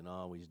produced and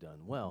always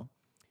done well.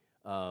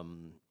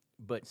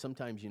 But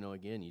sometimes,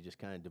 again, you just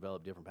kind of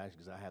develop different passions,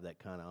 because I have that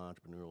kind of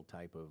entrepreneurial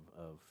type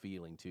of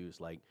feeling too. It's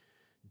like,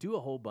 do a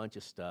whole bunch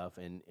of stuff,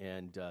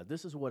 and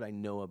this is what I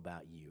know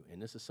about you,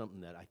 and this is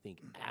something that I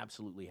think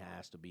absolutely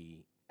has to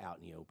be out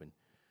in the open.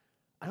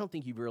 I don't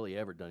think you've really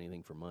ever done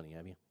anything for money,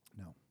 have you?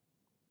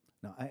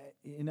 No,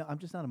 I'm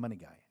just not a money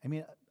guy. I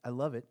mean, I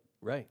love it.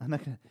 Right. I'm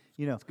not gonna,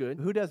 you know, That's good.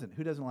 who doesn't?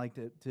 Who doesn't like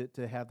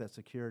to have that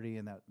security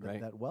and that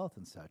Right. that wealth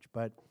and such?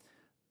 But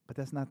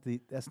that's not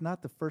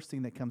the first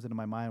thing that comes into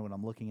my mind when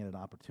I'm looking at an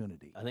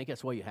opportunity. I think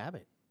that's why you have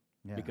it.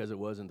 Yeah. Because it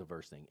wasn't the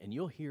first thing. And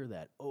you'll hear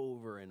that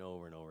over and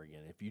over and over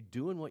again. If you're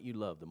doing what you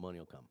love, the money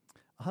will come.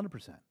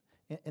 100%.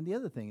 And the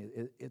other thing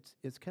is,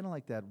 it's kind of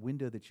like that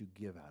window that you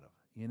give out of.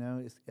 You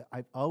know,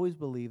 I've always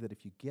believed that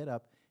if you get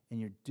up and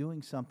you're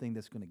doing something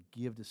that's going to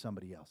give to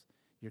somebody else,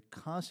 you're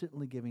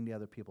constantly giving to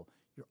other people,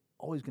 you're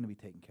always going to be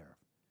taken care of.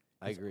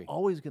 I agree. It's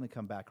always going to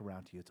come back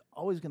around to you. It's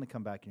always going to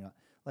come back. You know,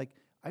 like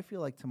I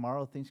feel like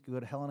tomorrow things could go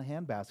to hell in a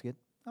handbasket.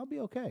 I'll be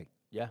okay.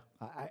 Yeah.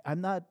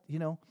 I'm not, you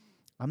know,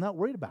 I'm not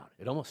worried about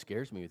It almost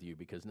scares me with you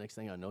because next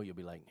thing I know, you'll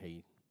be like,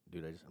 hey,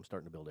 dude, I'm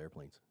starting to build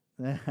airplanes.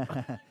 it.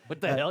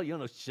 What the hell? You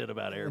don't know shit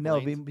about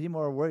airplanes. No, be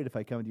more worried if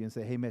I come to you and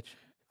say, hey, Mitch,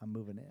 I'm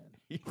moving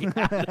in.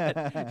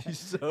 Yeah,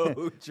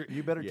 so true.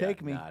 You better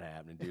take me. Not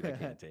happening, dude. I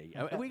can't take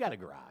you. I mean, we got a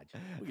garage.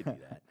 We can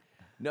do that.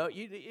 No,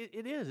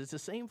 it is. It's the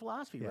same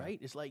philosophy, Yeah. right?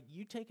 It's like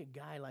you take a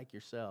guy like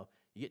yourself,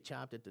 you get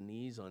chopped at the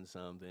knees on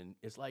something.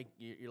 It's like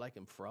you're like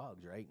them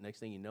frogs, right? Next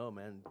thing you know,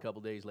 man, a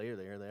couple days later,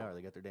 there they are.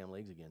 They got their damn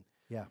legs again.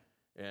 Yeah.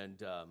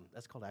 And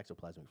that's called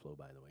axoplasmic flow,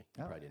 by the way.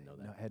 You probably didn't know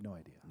that. No, I had no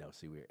idea. No,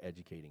 see, we're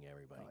educating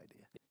everybody. No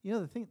idea. You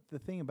know, the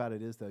thing about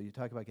it is, though, you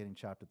talk about getting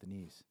chopped at the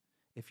knees.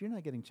 If you're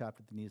not getting chopped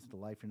at the knees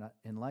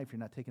you're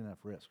not taking enough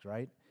risks,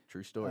 right?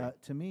 True story.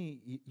 To me,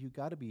 you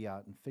got to be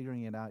out and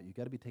figuring it out. You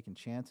got to be taking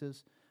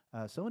chances.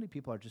 So many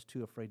people are just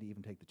too afraid to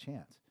even take the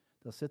chance.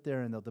 They'll sit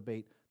there and they'll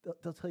debate.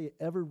 They'll tell you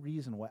every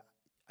reason why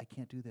I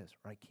can't do this,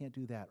 or I can't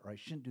do that, or I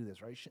shouldn't do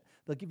this, or I should.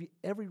 They'll give you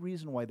every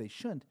reason why they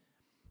shouldn't,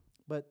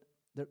 but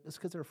it's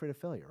because they're afraid of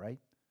failure, right?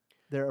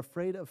 They're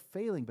afraid of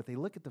failing, but they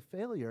look at the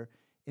failure,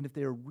 and if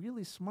they're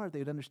really smart, they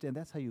would understand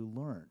that's how you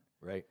learn.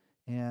 Right.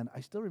 And I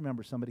still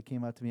remember somebody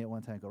came up to me at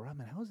one time and go, Rob,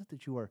 man, how is it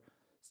that you are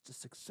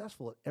just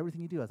successful at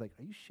everything you do? I was like,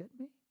 are you shitting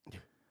me? I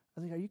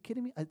was like, are you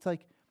kidding me? It's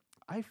like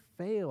I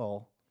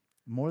fail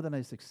more than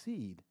I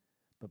succeed,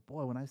 but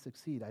boy, when I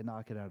succeed, I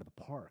knock it out of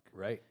the park.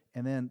 Right.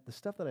 And then the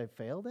stuff that I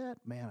failed at,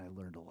 man, I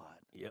learned a lot.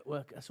 Yeah,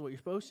 well, that's what you're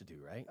supposed to do,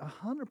 right?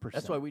 100%.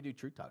 That's why we do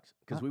Truth Talks,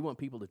 because we want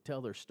people to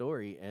tell their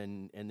story,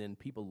 and then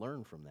people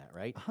learn from that,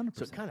 right? 100%.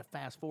 So it kind of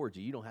fast forwards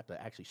you. You don't have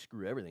to actually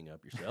screw everything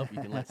up yourself.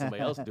 You can let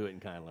somebody else do it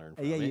and kind of learn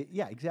from it.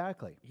 Yeah,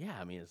 exactly. Yeah,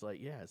 I mean, it's like,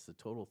 yeah, it's the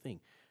total thing.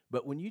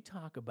 But when you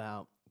talk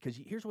about, because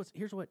here's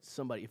what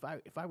somebody,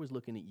 if I was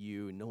looking at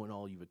you and knowing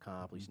all you've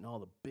accomplished and all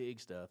the big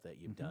stuff that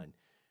you've done,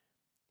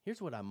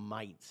 here's what I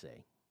might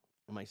say.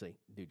 I might say,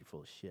 dude, you're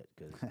full of shit,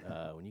 because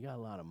when you got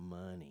a lot of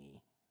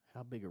money,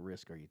 how big a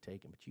risk are you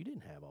taking? But you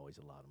didn't have always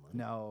a lot of money.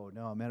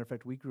 No. Matter of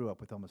fact, we grew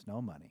up with almost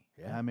no money.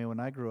 Yeah. I mean, when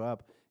I grew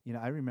up,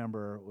 I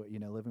remember,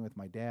 living with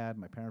my dad.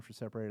 My parents were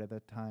separated at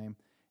that time,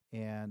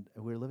 and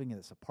we were living in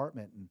this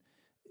apartment. And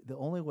the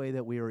only way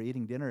that we were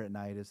eating dinner at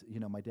night is,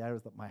 my dad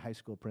was my high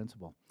school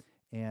principal,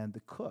 and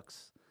the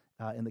cooks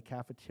in the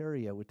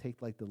cafeteria would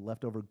take like the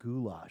leftover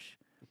goulash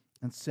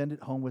and send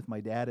it home with my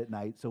dad at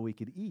night so we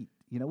could eat.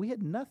 We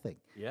had nothing.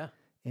 Yeah.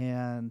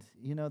 And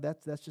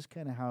that's just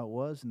kind of how it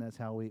was, and that's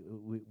how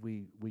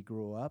we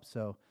grew up.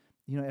 So,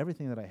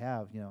 everything that I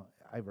have,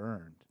 I've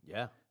earned.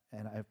 Yeah.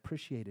 And I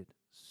appreciate it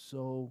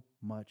so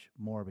much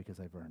more because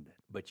I've earned it.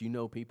 But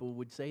people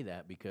would say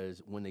that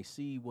because when they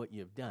see what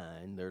you've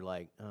done, they're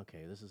like,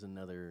 okay, this is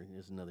another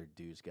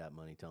dude's got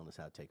money telling us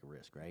how to take a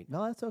risk, right?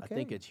 No, that's okay. I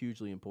think it's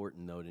hugely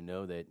important though to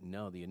know that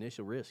the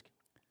initial risk,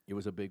 it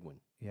was a big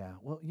one. Yeah.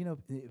 Well,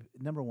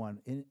 number one,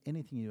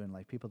 anything you do in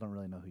life, people don't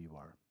really know who you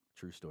are.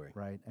 True story.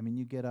 Right. I mean,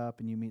 you get up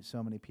and you meet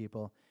so many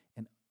people,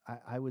 and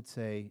I would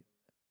say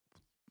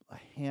a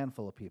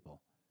handful of people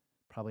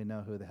probably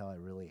know who the hell I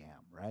really am.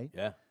 Right.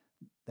 Yeah.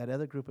 That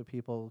other group of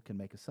people can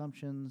make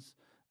assumptions,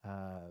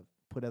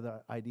 put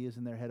other ideas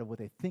in their head of what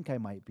they think I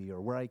might be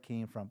or where I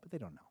came from, but they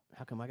don't know.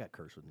 How come I got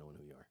cursed with knowing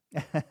who you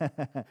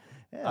are?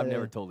 I've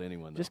never told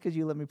anyone. Just because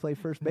you let me play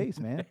first base,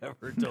 man.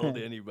 Never told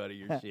anybody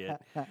your shit.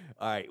 All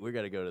right, we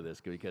got to go to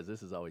this because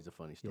this is always a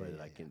funny story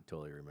that I can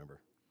totally remember.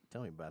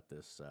 Tell me about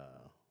this.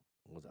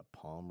 What was that,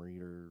 palm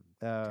reader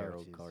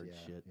tarot card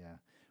shit? Yeah.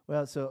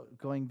 Well, so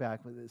going back,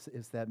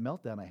 it's that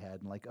meltdown I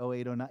had in like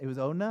 08, 09. It was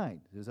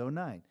 09. It was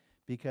 09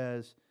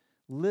 because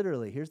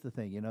literally, here's the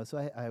thing,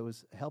 so I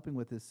was helping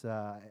with this.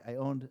 I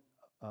owned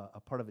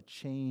a part of a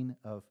chain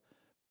of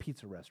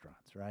pizza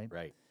restaurants, right?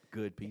 Right.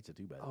 Good pizza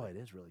too, by the way. Oh, it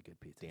is really good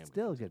pizza. Damn It's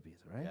still good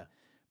pizza, right? Yeah.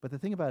 But the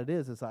thing about it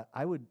is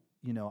I would,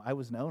 I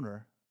was an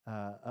owner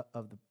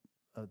of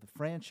the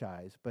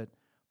franchise, but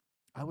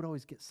I would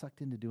always get sucked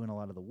into doing a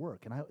lot of the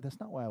work, and that's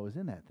not why I was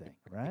in that thing,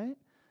 right?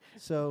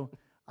 So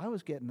I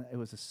was it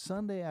was a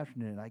Sunday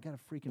afternoon, and I got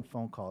a freaking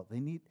phone call. They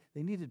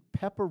needed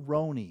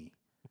pepperoni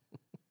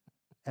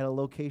at a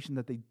location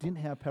that they didn't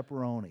have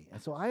pepperoni,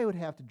 and so I would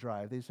have to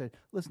drive. They said,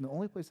 listen, the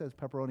only place that has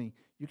pepperoni,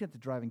 you have to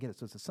drive and get it.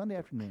 So it's a Sunday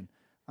afternoon.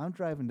 I'm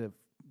driving to,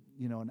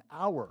 an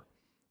hour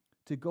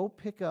to go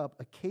pick up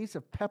a case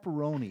of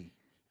pepperoni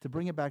to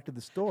bring it back to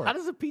the store. How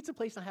does a pizza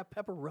place not have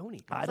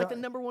pepperoni? It's like the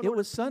number one. It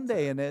was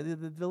Sunday, and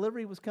the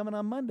delivery was coming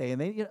on Monday,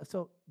 and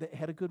so they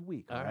had a good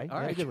week. All right, all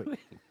right. Good week.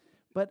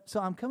 But so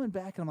I'm coming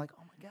back and I'm like,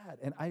 oh my God.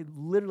 And I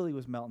literally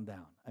was melting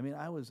down. I mean,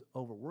 I was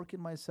overworking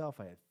myself.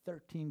 I had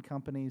 13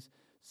 companies.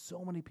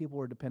 So many people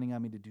were depending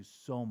on me to do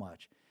so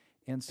much.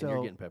 And so And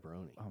you're getting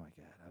pepperoni. oh my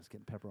God, I was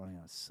getting pepperoni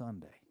on a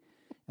Sunday.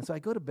 And so I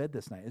go to bed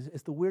this night.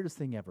 It's the weirdest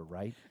thing ever,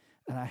 right?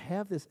 And I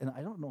have this, and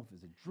I don't know if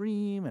it's a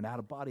dream, an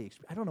out-of-body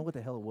experience. I don't know what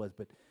the hell it was,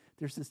 but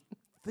there's this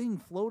thing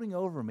floating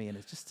over me, and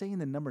it's just saying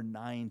the number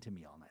 9 to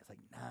me all night. It's like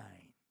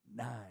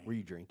 9. Were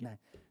you drinking? 9.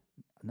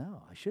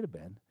 No, I should have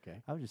been.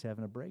 Okay. I was just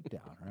having a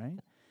breakdown, right?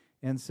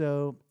 And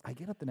so I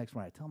get up the next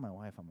morning. I tell my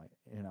wife, I'm like,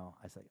 I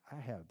was like, I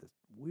have this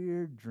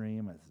weird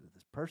dream.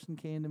 This person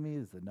came to me.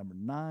 It's the number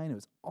 9. It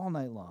was all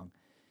night long.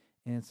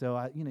 And so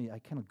I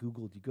kind of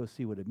Googled, you go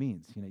see what it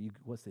means.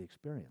 What's the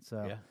experience?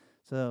 So, Yeah.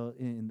 so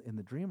in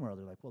the dream world,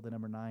 they're like, well, the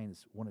number 9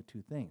 is one of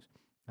two things.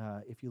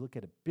 If you look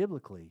at it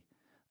biblically,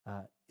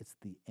 it's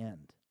the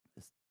end.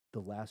 It's the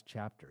last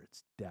chapter.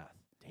 It's death.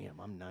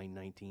 Damn, I'm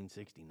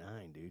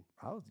 9/1969, dude.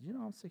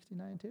 I'm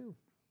 69 too.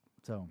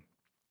 So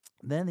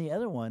then the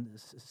other one,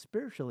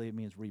 spiritually, it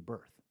means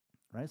rebirth,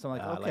 right? So I'm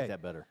like, I okay, like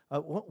that better.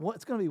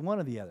 what's going to be one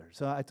or the other?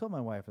 So I told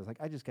my wife, I was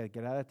like, I just got to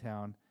get out of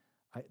town.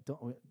 I'm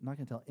not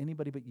going to tell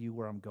anybody but you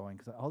where I'm going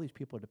because all these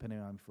people are depending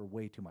on me for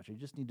way too much. I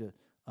just need to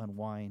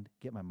unwind,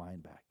 get my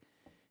mind back.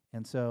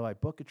 And so I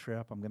book a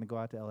trip. I'm going to go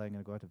out to LA. I'm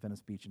going to go out to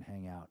Venice Beach and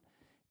hang out.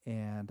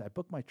 And I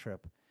book my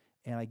trip,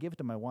 and I give it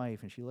to my wife,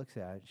 and she looks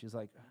at it. She's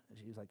like,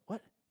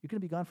 what? You're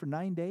going to be gone for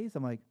 9 days?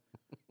 I'm like,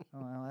 oh,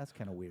 well, that's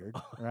kind of weird,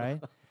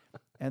 right?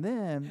 And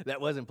then That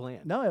wasn't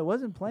planned. no, it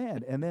wasn't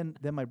planned. And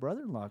then my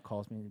brother-in-law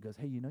calls me and he goes,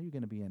 hey, you're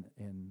going to be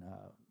in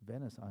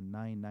Venice on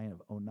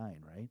 9/9/09,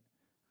 right?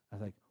 I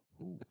was like,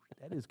 ooh,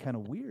 that is kind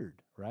of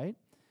weird, right?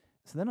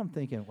 So then I'm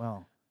thinking,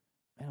 well,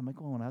 man, am I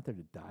going out there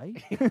to die?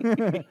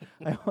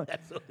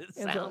 That's what it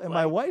and sounds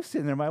my like. wife's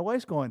sitting there. My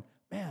wife's going,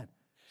 man.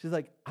 She's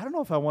like, I don't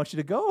know if I want you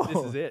to go.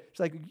 This is it. She's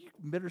like,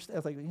 you better stay. I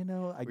was like, I Were you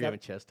got having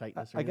chest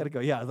tightness? or I got to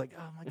anything? go. Yeah, I was like,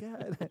 oh my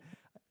God.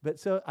 But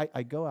so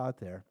I go out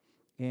there,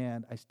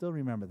 and I still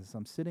remember this.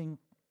 I'm sitting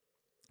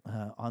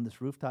on this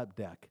rooftop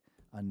deck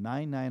on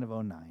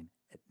 9/9/09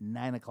 at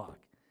 9 o'clock.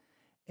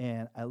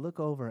 And I look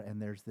over,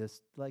 and there's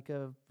this like I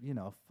don't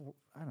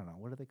know,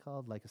 what are they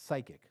called? Like a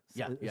psychic.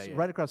 Yeah, It's yeah.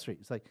 right across the street.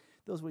 It's like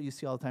those what you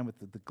see all the time with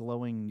the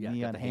glowing Yeah, got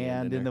neon the hand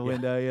hand in in the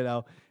there, yeah.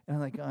 window, And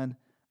I'm like,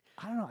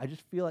 I don't know. I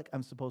just feel like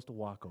I'm supposed to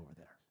walk over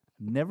there.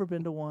 Never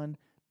been to one.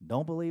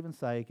 Don't believe in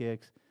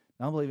psychics.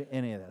 Don't believe in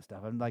any of that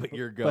stuff. I'm like, But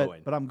you're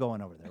going. But I'm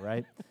going over there,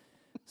 right?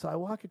 So I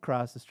walk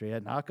across the street. I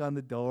knock on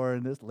the door,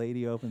 and this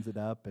lady opens it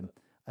up. And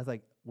I was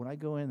like, when I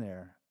go in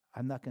there,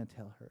 I'm not going to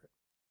tell her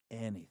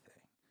anything.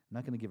 I'm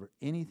not going to give her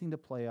anything to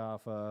play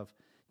off of,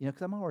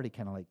 because I'm already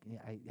kind of like,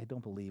 I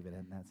don't believe it.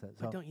 And that's it.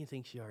 So, But don't you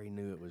think she already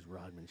knew it was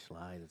Rodman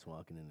Schley that's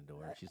walking in the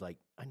door? She's like,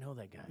 I know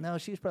that guy. no,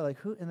 she's probably like,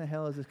 who in the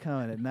hell is this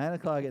coming at 9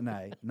 o'clock at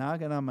night,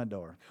 knocking on my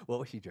door? What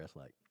was she dressed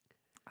like?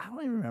 I don't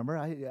even remember.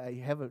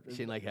 I have a She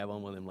didn't like have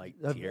on one of them like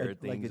a- tiara a-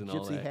 things like a and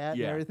all gypsy that. hat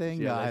Yeah. and everything.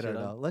 She had No, that I don't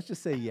shit know. on? Let's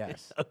just say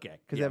yes. Okay.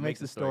 Because Yeah, that makes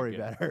the story good.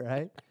 better,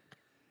 right?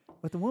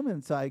 But the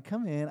woman, so I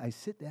come in, I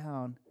sit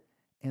down,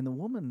 and the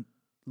woman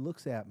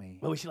looks at me.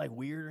 Well, was she like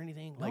weird or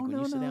anything? Like No, when no,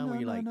 you sit no, down, no, where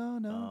you're no,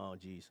 like, no. oh,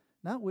 geez.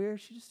 Not weird.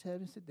 She just had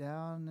me sit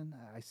down, and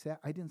I sat.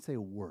 I didn't say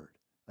a word.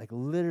 Like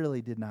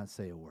literally, did not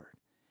say a word.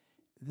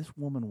 This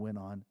woman went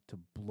on to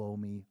blow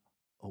me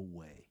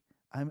away.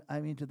 I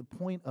mean, to the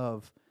point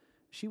of,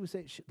 she was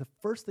saying the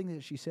first thing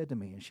that she said to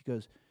me, and she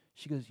goes,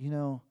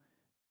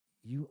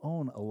 you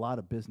own a lot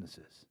of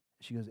businesses.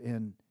 She goes,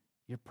 and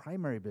your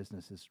primary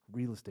business is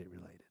real estate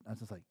related. I was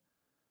just like,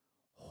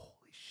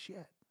 holy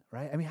shit,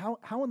 right? I mean,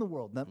 how in the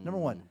world? Number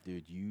one,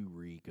 Dude, you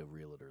reek of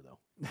realtor,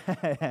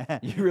 though.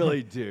 You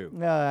really do.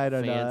 No, I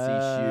don't know.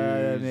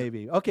 Fancy shoes,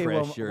 Maybe. Okay,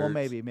 well, fresh well, shirts.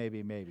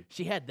 maybe.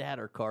 She had that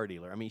or car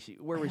dealer. I mean,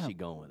 where was she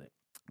going with it?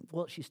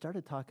 Well, she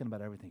started talking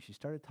about everything. She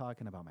started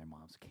talking about my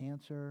mom's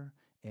cancer,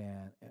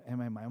 and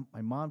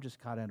my mom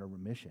just got into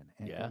remission,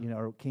 and Yeah.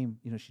 or came,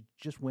 she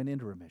just went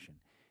into remission,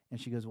 and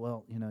she goes,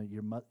 well,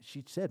 your mother.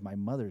 She said my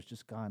mother's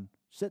just gone.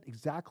 Said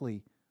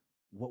exactly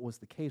what was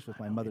the case with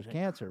my mother's Isn't that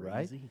cancer,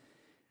 right? crazy?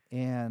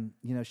 And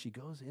she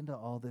goes into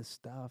all this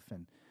stuff,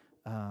 and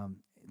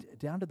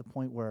down to the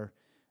point where,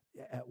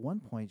 at one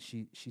point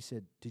she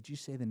said, "Did you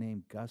say the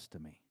name Gus to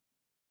me?"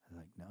 I was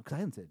like, "No," because I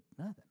hadn't said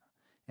nothing.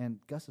 And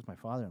Gus is my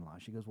father-in-law.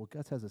 She goes, "Well,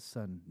 Gus has a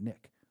son,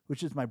 Nick,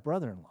 which is my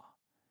brother-in-law."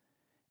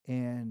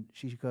 And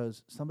she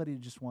goes, "Somebody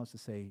just wants to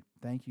say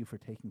thank you for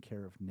taking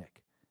care of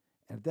Nick."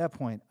 And at that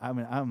point,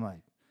 I'm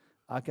like,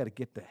 I got to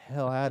get the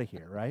hell out of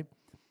here, right?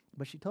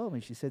 But she told me,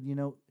 she said,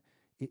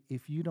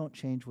 if you don't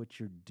change what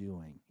you're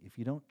doing, if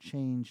you don't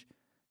change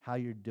how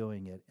you're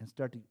doing it and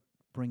start to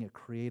bring a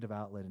creative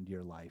outlet into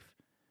your life,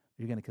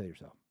 you're going to kill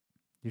yourself.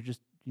 You're just,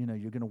 you're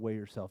going to weigh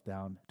yourself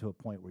down to a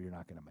point where you're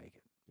not going to make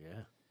it.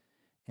 Yeah.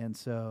 And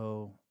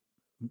so,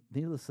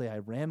 needless to say, I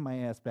ran my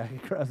ass back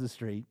across the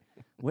street,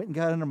 went and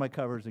got under my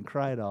covers and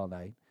cried all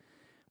night.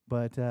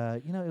 But,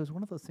 it was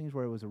one of those things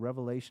where it was a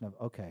revelation of,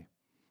 okay,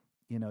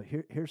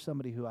 here's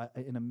somebody who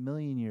in a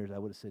million years I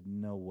would have said,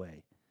 no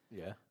way.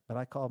 Yeah. But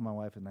I called my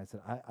wife and I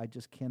said, I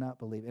just cannot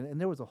believe, and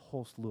there was a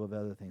whole slew of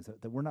other things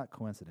that were not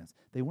coincidence.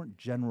 They weren't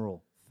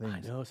general I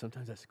things. know.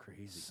 Sometimes that's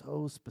crazy.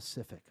 So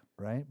specific,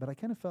 right? But I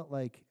kind of felt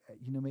like,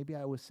 maybe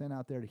I was sent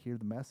out there to hear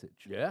the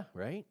message. Yeah.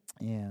 Right.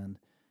 And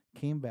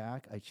came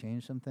back. I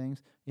changed some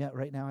things. Yeah,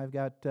 right now I've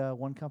got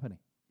one company.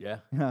 Yeah.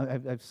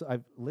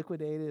 I've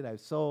liquidated.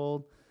 I've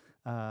sold.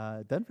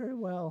 Done very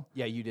well.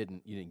 Yeah. You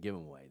didn't give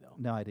them away though.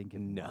 No, I didn't give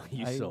them No, away.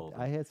 you sold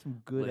I them. had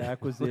some good That's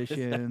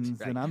acquisitions,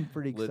 right. and I'm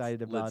pretty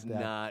excited about let's that.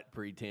 not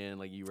pretend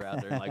like you were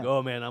out there and like,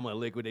 oh man, I'm gonna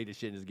liquidate the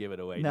shit and just give it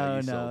away. No,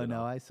 you sold it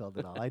all. I sold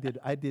it all. I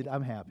did.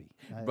 I'm happy.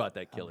 Brought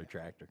that killer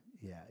tractor.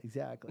 Yeah,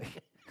 exactly.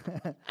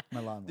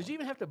 My lawnmower. Did you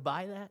even have to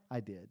buy that?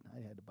 I did.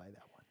 I had to buy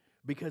that one.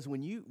 Because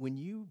when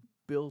you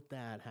built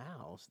that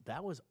house,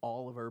 that was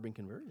all of Urban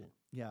Conversion.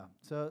 Yeah.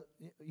 So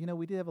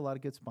we did have a lot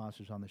of good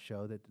sponsors on the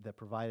show that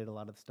provided a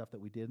lot of the stuff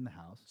that we did in the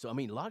house. So I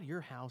mean, a lot of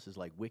your house is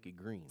like wicked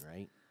green,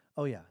 right?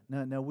 Oh yeah.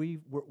 No.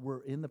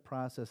 We're in the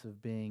process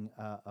of being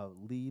a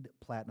LEED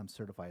Platinum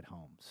certified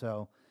home.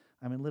 So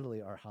I mean,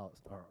 literally, our house,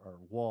 our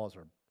walls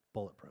are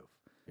bulletproof.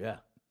 Yeah.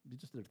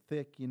 They're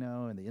thick,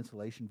 and the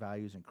insulation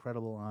value is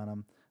incredible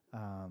on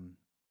them.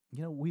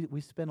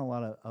 We spend a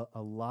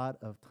lot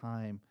of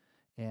time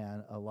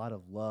and a lot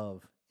of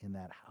love in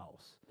that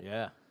house.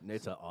 Yeah,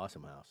 it's an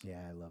awesome house.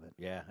 Yeah, I love it.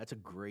 Yeah, that's a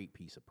great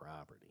piece of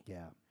property.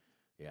 Yeah.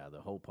 Yeah,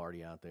 the whole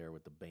party out there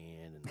with the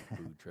band and the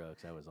food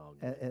trucks, that was all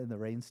good. And the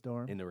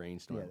rainstorm. In the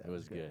rainstorm, Yeah, it that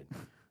was was good.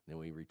 good. Then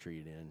we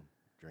retreated in,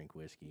 drank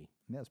whiskey.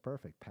 That was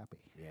perfect. Pappy.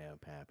 Yeah,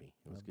 Pappy.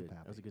 It was Love the good.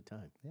 That was Pappy. a good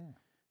time. Yeah.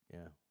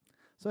 Yeah.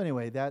 So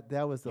anyway, that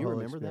was the You whole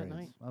remember that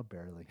experience. night? Oh,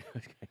 barely.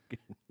 Okay, good.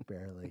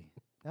 Barely.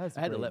 That was a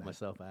I had to great let night.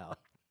 myself out.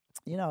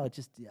 It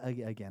just,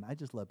 again, I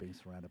just love being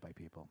surrounded by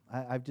people.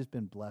 I've just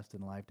been blessed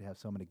in life to have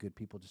so many good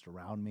people just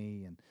around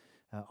me and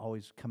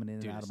always coming in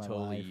Dude, and out it's of my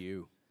totally life.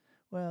 you.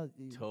 Well,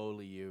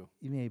 Totally you.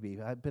 maybe,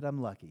 but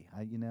I'm lucky.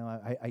 I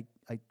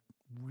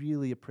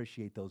really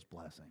appreciate those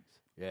blessings.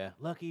 Yeah,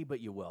 lucky, but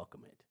you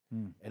welcome it.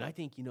 Mm. And I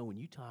think, when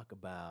you talk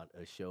about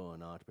a show on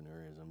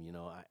entrepreneurism,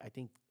 I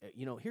think,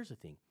 here's the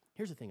thing.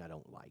 Here's the thing I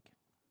don't like.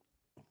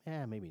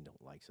 Maybe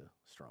don't like's a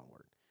strong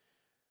word.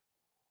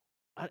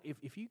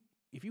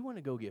 If you want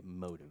to go get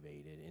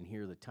motivated and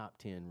hear the top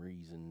 10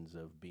 reasons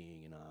of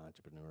being an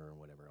entrepreneur and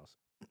whatever else,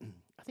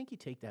 I think you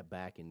take that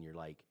back and you're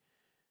like,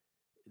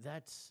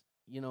 that's,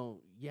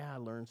 I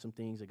learned some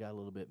things. I got a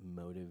little bit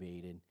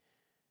motivated.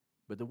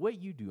 But the way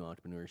you do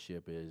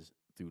entrepreneurship is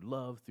through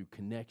love, through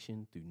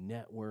connection, through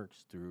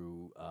networks,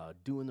 through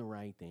doing the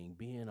right thing,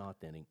 being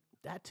authentic.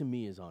 That to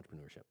me is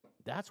entrepreneurship.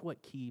 That's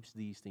what keeps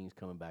these things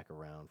coming back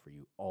around for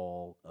you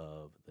all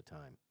of the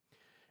time.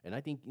 And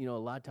I think, a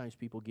lot of times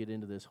people get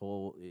into this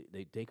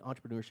they take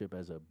entrepreneurship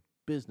as a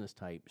business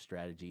type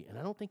strategy, and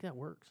I don't think that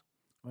works.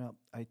 Well,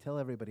 I tell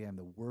everybody I'm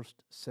the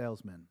worst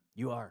salesman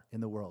You are.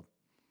 in the world.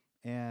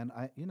 And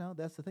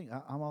that's the thing.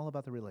 I'm all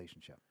about the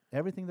relationship.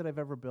 Everything that I've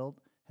ever built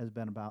has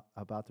been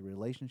about the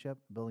relationship,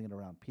 building it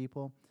around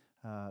people,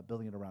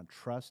 building it around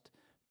trust,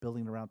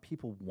 building it around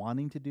people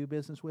wanting to do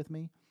business with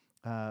me.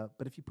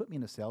 But if you put me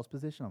in a sales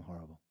position, I'm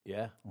horrible.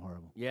 Yeah. I'm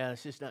horrible. Yeah,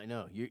 it's just not,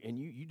 no.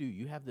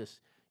 You have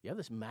this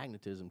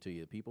magnetism to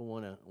you. People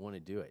want to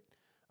do it.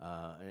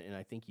 And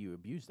I think you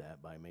abuse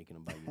that by making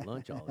them buy you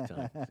lunch all the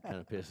time. It kind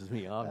of pisses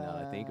me off now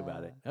that I think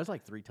about it. That was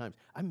like 3 times.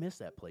 I missed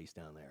that place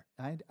down there.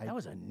 That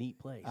was a neat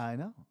place. I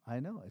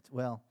know.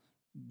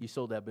 You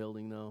sold that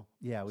building though?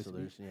 Yeah, So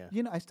there's,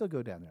 yeah. I still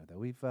go down there though.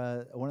 We've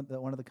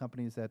one of the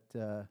companies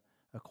that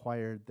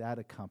acquired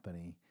that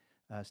company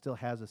still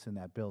has us in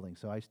that building,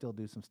 so I still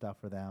do some stuff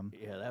for them.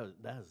 Yeah,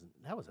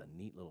 that was a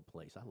neat little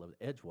place. I love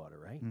Edgewater,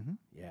 right? Mm-hmm.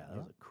 Yeah, that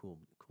was a cool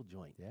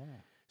joint. Yeah.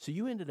 So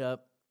you ended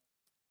up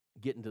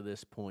getting to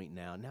this point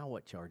now. Now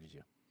what charges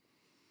you?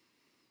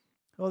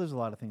 Well, there's a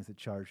lot of things that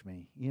charge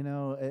me.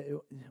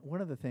 One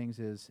of the things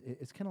is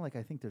it's kind of like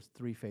I think there's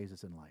 3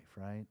 phases in life,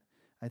 right?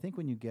 I think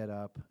when you get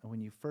up and when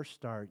you first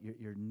start,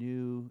 you're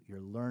new, you're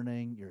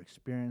learning, you're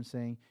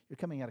experiencing, you're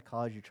coming out of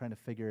college, you're trying to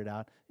figure it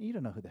out. And you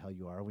don't know who the hell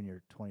you are when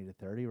you're 20 to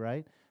 30,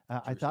 right?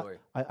 I thought story.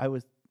 I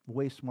was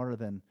way smarter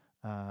than,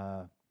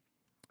 I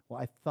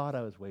thought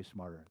I was way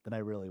smarter than I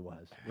really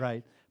was,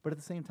 right? But at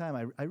the same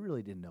time, I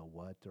really didn't know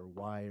what or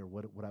why or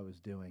what I was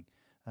doing.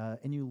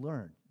 And you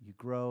learn, you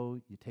grow,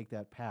 you take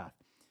that path.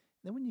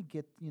 Then when you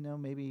get,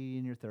 maybe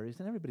in your 30s,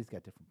 and everybody's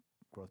got different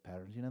growth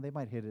patterns. They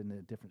might hit it in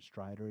a different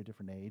stride or a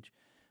different age,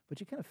 but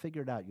you kind of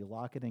figure it out. You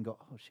lock it and go,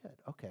 oh, shit,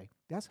 okay,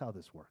 that's how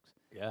this works.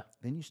 Yeah.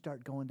 Then you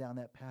start going down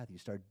that path. You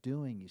start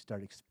doing, you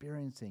start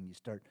experiencing, you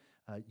start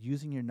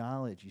using your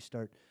knowledge. You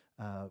start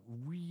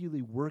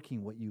really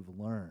working what you've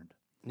learned.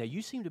 Now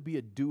you seem to be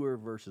a doer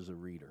versus a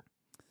reader.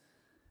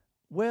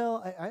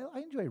 Well, I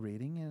enjoy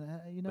reading,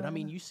 and But I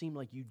mean, you seem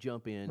like you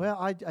jump in. Well,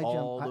 I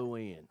all jump the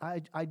way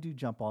in. I do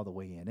jump all the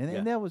way in, and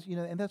Yeah. that was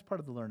and that's part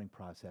of the learning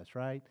process,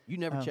 right? You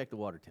never check the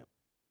water temp.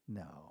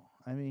 No,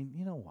 I mean,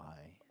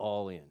 why?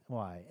 All in.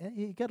 Why? And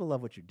you got to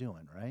love what you're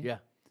doing, right? Yeah.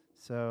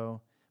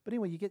 So, but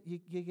anyway, you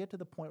get to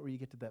the point where you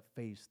get to that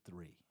phase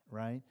 3,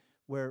 right?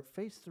 Where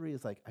phase 3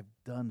 is like, I've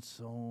done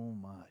so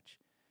much.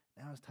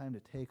 Now now it's time to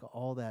take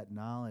all that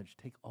knowledge,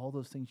 take all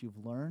those things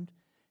you've learned,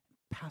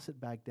 pass it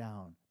back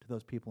down to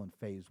those people in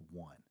phase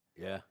 1.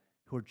 Yeah.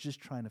 Who are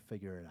just trying to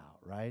figure it out,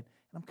 right?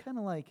 And I'm kind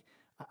of like,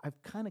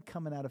 I've kind of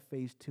coming out of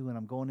phase 2 and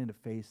I'm going into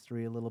phase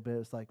 3 a little bit.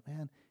 It's like,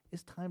 man,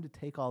 it's time to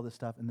take all this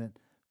stuff and then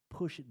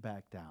push it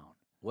back down.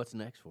 What's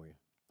next for you?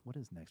 What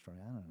is next for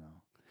me? I don't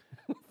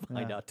know.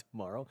 Find out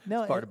tomorrow. No,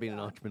 it's part of being an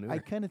entrepreneur. I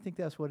kind of think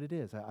that's what it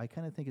is. I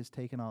kind of think it's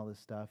taking all this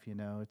stuff, you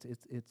know,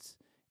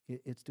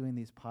 it's doing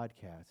these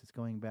podcasts. It's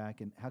going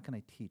back and how can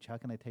I teach? How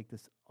can I take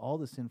all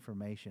this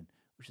information,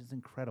 which is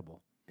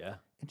incredible, yeah,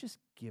 and just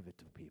give it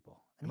to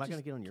people? Am I going to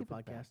just get on your give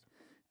it back. podcast?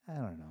 I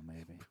don't know,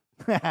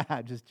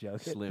 maybe. Just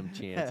joking. Slim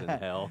chance in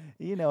hell.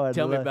 You know,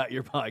 Tell me about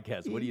your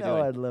podcast. What are you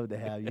doing? I'd love to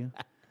have you.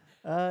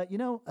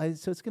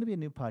 So it's going to be a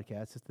new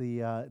podcast. It's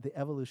the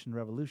Evolution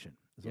Revolution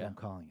is what I'm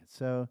calling it.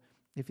 So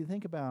if you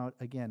think about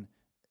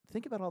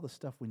all the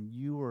stuff when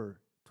you were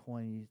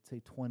 20,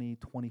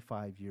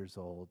 25 years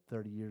old,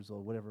 30 years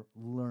old, whatever,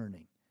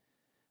 learning.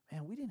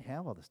 Man, we didn't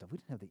have all this stuff. We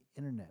didn't have the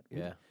internet.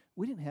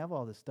 We didn't have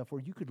all this stuff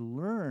where you could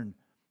learn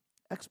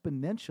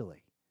exponentially,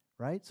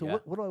 right? So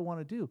what do I want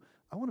to do?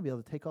 I want to be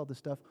able to take all this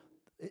stuff.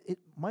 It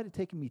might have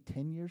taken me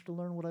 10 years to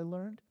learn what I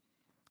learned,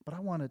 but I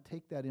want to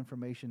take that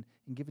information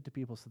and give it to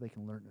people so they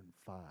can learn it in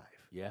 5.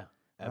 Yeah,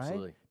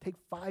 absolutely. Right? Take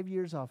 5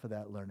 years off of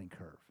that learning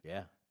curve.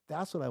 Yeah.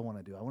 That's what I want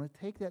to do. I want to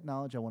take that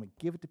knowledge. I want to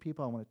give it to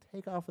people. I want to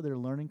take off of their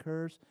learning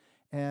curves.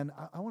 And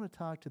I want to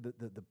talk to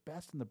the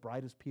best and the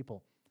brightest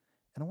people.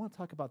 And I want to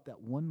talk about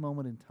that one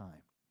moment in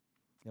time.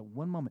 That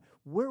one moment.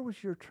 Where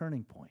was your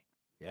turning point?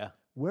 Yeah.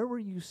 Where were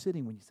you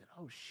sitting when you said,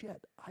 oh,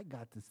 shit, I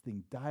got this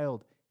thing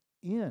dialed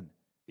in?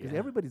 Because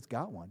everybody's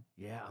got one.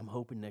 Yeah, I'm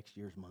hoping next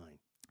year's mine.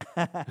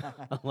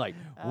 I'm like,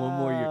 one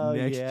more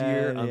year. Next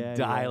year, I'm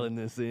dialing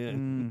this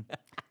in.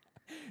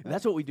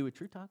 That's what we do with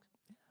True Talks.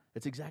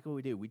 That's exactly what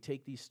we do. We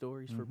take these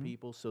stories for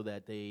people so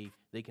that they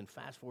can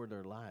fast forward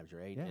their lives,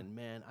 right? Yeah. And,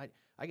 man,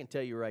 I can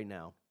tell you right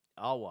now,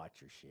 I'll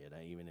watch your shit.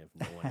 Even if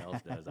no one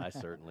else does, I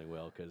certainly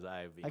will because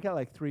I got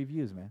like 3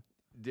 views, man.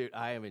 Dude,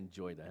 I have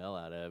enjoyed the hell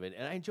out of it,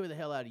 and I enjoy the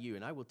hell out of you.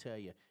 And I will tell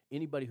you,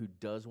 anybody who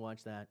does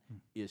watch that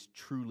is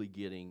truly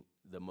getting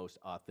the most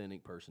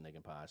authentic person they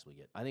can possibly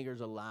get. I think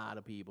there's a lot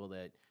of people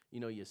that,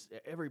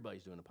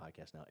 everybody's doing a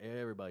podcast now.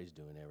 Everybody's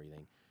doing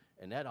everything.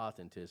 And that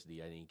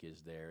authenticity, I think,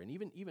 is there. And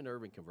even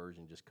Urban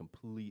Conversion just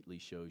completely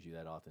shows you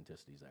that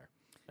authenticity is there.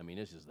 I mean,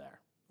 it's just there.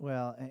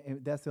 Well,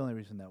 that's the only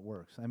reason that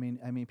works. I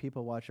mean,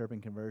 people watch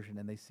Urban Conversion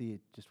and they see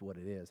just what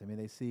it is. I mean,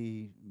 they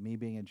see me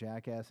being a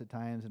jackass at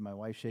times and my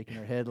wife shaking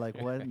her head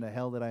like, what in the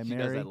hell did I marry? She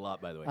does that a lot,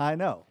 by the way. I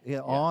know. Yeah,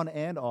 on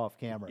and off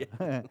camera.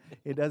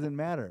 It doesn't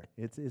matter.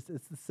 It's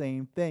the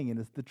same thing, and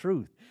it's the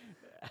truth.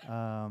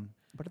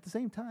 But at the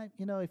same time,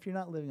 if you're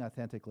not living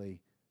authentically,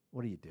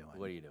 what are you doing?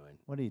 What are you doing?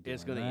 What are you doing?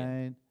 It's going to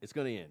end. It's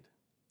going to end.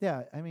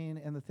 Yeah, I mean,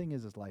 and the thing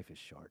is life is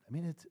short. I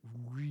mean, it's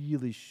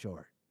really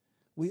short.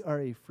 We are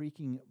a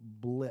freaking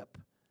blip.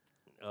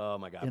 Oh,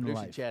 my God.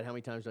 Producer Chad, how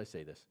many times did I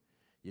say this?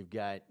 You've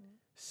got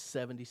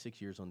 76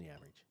 years on the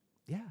average.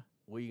 Yeah.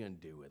 What are you going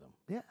to do with them?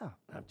 Yeah.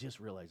 I've just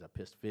realized I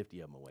pissed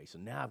 50 of them away. So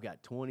now I've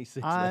got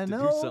 26 left to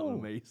do something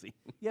amazing.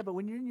 Yeah, but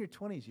when you're in your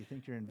 20s, you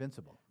think you're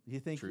invincible. You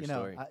think, True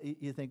story.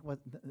 You think,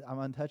 I'm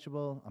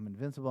untouchable, I'm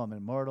invincible, I'm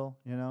immortal,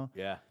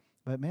 Yeah.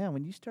 But, man,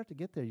 when you start to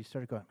get there, you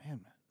start going,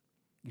 man,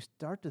 you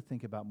start to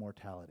think about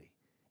mortality.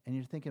 And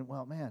you're thinking,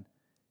 well, man,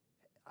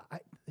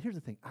 here's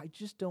the thing. I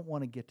just don't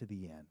want to get to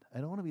the end. I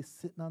don't want to be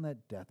sitting on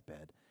that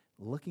deathbed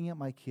looking at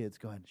my kids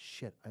going,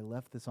 shit, I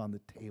left this on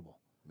the table.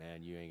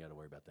 Man, you ain't got to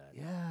worry about that.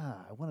 Yeah.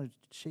 I want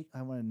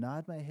to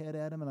nod my head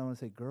at them, and I want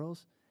to say,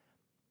 girls,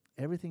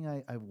 everything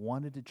I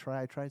wanted to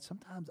try, I tried.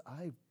 Sometimes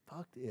I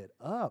fucked it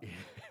up.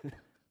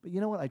 But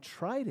you know what? I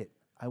tried it.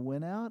 I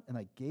went out, and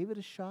I gave it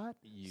a shot.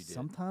 You did.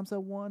 Sometimes I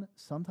won.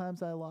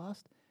 Sometimes I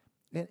lost.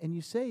 And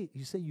you say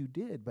you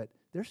did, but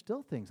there's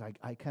still things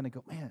I kind of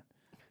go, man,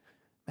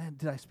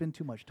 did I spend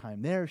too much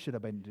time there? Should I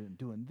have been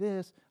doing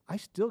this? I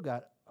still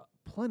got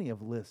plenty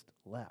of list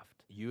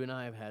left. You and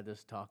I have had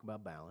this talk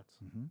about balance.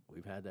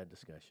 We've had that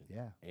discussion.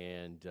 Yeah.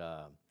 And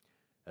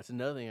that's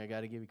another thing I got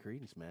to give you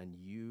credence, man.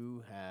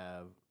 You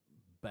have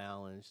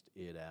balanced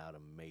it out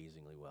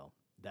amazingly well.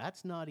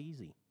 That's not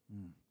easy.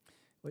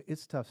 Well,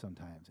 it's tough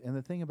sometimes. And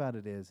the thing about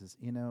it is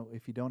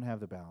if you don't have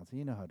the balance, and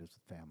you know how it is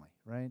with family,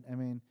 right? I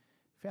mean,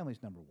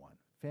 family's number one.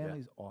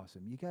 Family's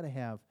awesome. You got to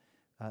have,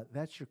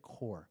 that's your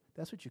core.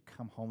 That's what you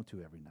come home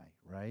to every night,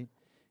 right?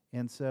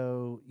 And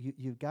so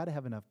you've got to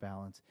have enough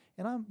balance.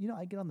 And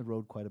I get on the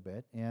road quite a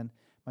bit, and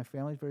my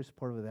family's very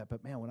supportive of that.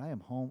 But man, when I am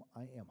home,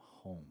 I am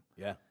home.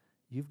 Yeah.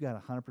 You've got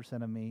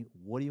 100% of me.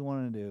 What do you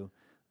want to do?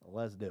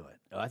 Let's do it.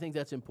 I think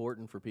that's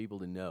important for people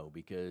to know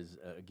because,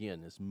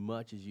 again, as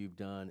much as you've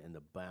done and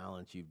the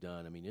balance you've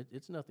done, I mean,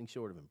 it's nothing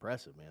short of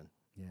impressive, man.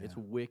 Yeah. It's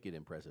wicked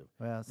impressive.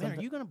 Well, man,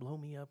 are you going to blow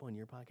me up on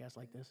your podcast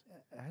like this?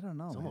 I don't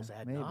know. It's almost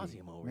ad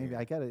nauseum over here. Maybe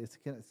I gotta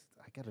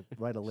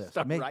write a list.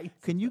 Right.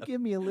 Can you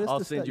give me a list? I'll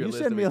send you a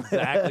list of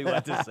exactly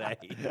what to say.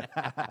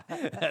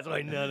 That's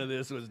why none of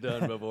this was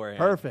done beforehand.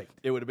 Perfect.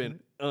 It would have been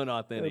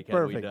unauthentic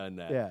had we done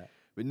that. Yeah.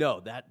 But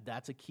no,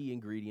 that's a key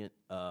ingredient.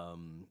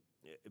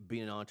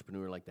 being an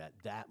entrepreneur like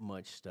that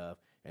much stuff,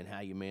 and how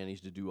you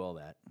managed to do all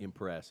that,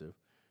 impressive.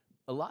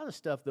 A lot of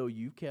stuff though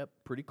you've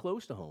kept pretty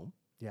close to home,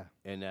 Yeah.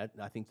 and that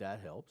I think that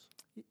helps.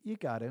 You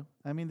got to.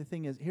 I mean, the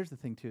thing is, here's the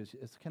thing too. Is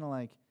it's kind of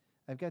like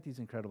I've got these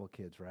incredible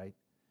kids, right?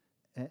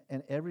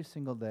 And every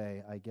single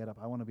day I get up,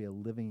 I want to be a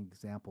living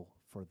example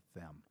for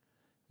them.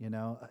 You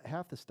know,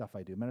 half the stuff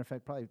I do, matter of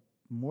fact, probably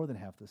more than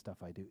half the stuff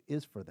I do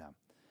is for them.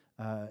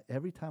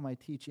 Every time I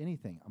teach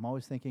anything, I'm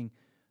always thinking,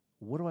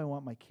 what do I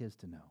want my kids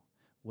to know?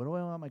 What do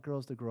I want my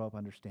girls to grow up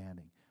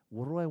understanding?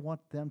 What do I want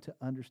them to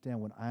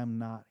understand when I'm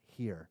not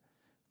here?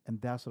 And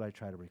that's what I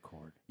try to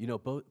record. You know,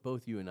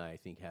 both you and I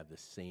think, have the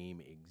same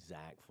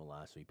exact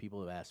philosophy. People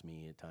have asked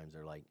me at times,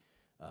 they're like,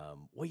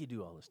 "Well, you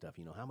do all this stuff.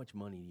 You know, how much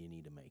money do you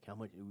need to make? How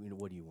much? You know,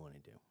 what do you want to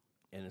do?"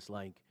 And it's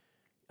like,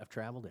 I've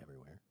traveled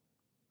everywhere.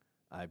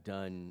 I've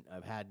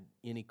had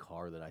any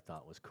car that I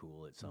thought was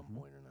cool at some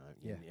point or not.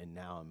 Yeah. And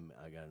now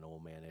I got an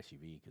old man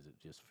SUV because it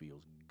just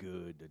feels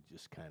good to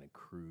just kind of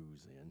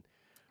cruise in.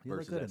 You look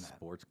Versus good that in that.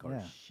 sports car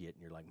Yeah. shit,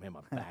 and you're like, man,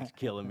 my back's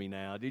killing me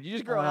now. Did you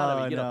just grow out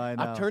of it? You know, I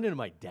know. I've turned into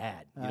my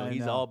dad. You know, I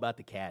he's know. all about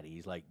the caddy.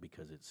 He's like,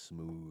 because it's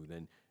smooth,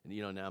 and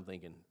you know, now I'm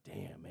thinking,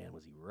 damn, man,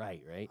 was he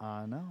right?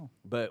 I know.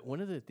 But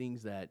one of the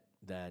things that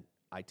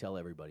I tell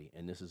everybody,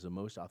 and this is the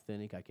most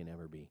authentic I can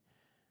ever be,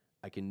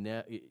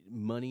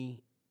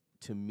 money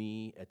to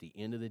me at the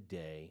end of the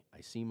day,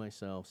 I see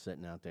myself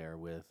sitting out there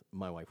with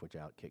my wife, which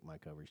outkicked my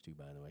coverage too,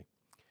 by the way.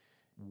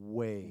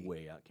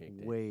 Way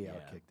outkicked it. Way Yeah.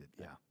 outkicked it.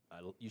 Yeah. I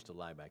used to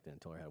lie back then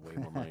and tell her I had way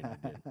more money than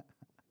I did.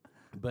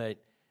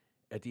 But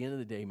at the end of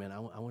the day, man, I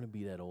want to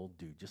be that old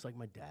dude, just like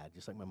my dad,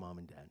 just like my mom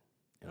and dad.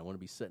 And I want to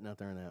be sitting out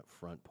there on that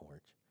front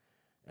porch.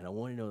 And I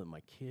want to know that my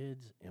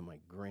kids and my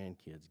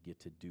grandkids get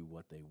to do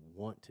what they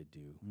want to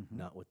do,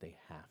 not what they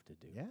have to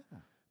do. Yeah.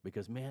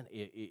 Because, man,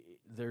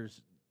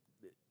 there's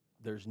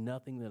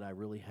nothing that I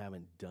really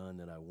haven't done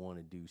that I want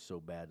to do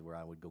so bad where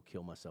I would go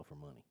kill myself for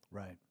money.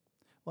 Right.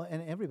 Well,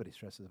 and everybody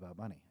stresses about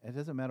money. It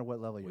doesn't matter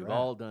what level you're We've at.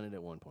 all done it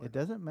at one point. It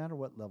doesn't matter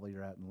what level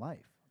you're at in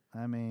life.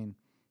 I mean,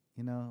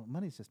 you know,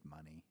 money's just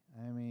money.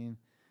 I mean,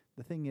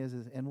 the thing is,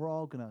 and we're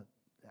all gonna.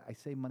 I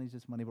say money's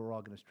just money, but we're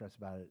all gonna stress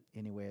about it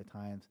anyway at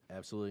times.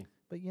 Absolutely.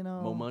 But you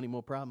know, More money,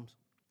 more problems.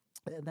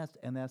 and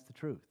that's the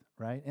truth,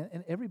 right?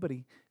 And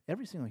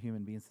every single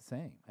human being's the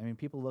same. I mean,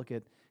 people look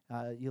at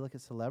you look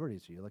at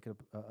celebrities, or you look at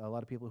a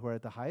lot of people who are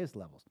at the highest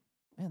levels.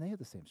 Man, they have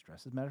the same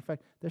stresses. Matter of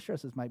fact, their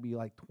stresses might be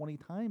like 20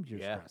 times your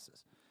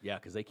stresses. Yeah,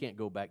 because they can't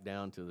go back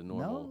down to the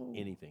normal No.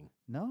 anything.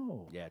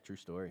 No. Yeah, true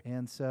story.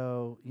 And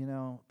so, you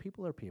know,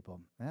 people are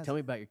people. Tell me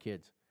about your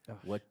kids. Ugh.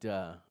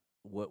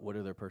 What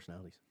are their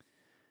personalities?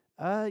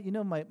 You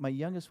know, my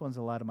youngest one's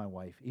a lot of my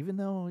wife, even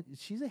though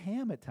she's a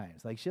ham at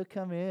times. Like, she'll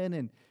come in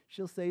and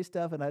she'll say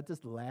stuff, and I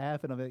just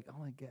laugh, and I'm like, oh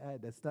my God,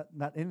 that's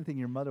not anything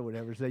your mother would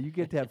ever say. You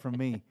get that from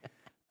me.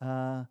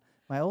 My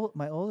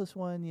oldest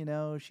one, you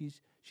know,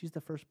 she's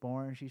the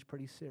firstborn. She's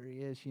pretty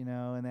serious, you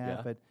know, and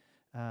that.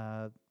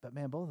 Yeah. But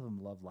man, both of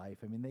them love life.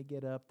 I mean, they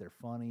get up, they're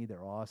funny,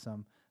 they're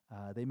awesome.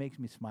 They make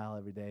me smile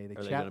every day.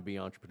 Are they going to be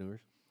entrepreneurs?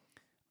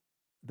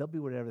 They'll be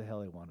whatever the hell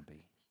they want to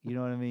be. You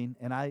know what I mean?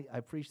 And I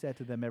preach that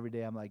to them every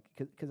day. I'm like,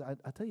 because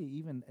I tell you,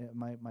 even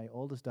my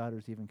oldest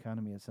daughter's even come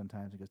to me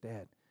sometimes and goes,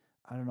 Dad,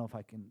 I don't know if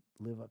I can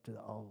live up to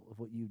all of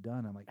what you've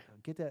done. I'm like,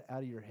 get that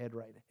out of your head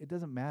right. It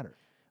doesn't matter.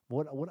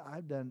 What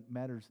I've done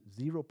matters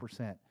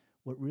 0%.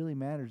 What really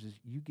matters is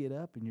you get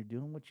up and you're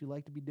doing what you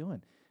like to be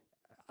doing.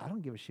 I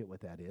don't give a shit what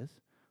that is.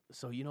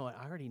 So, you know, I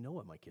already know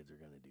what my kids are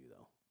going to do,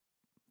 though.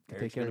 To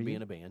Eric's take care going to of be you?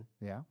 in a band.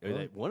 Yeah.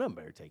 One of them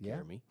better take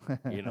care of me.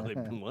 You know,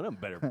 one of them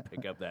better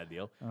pick up that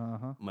deal.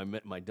 Uh-huh.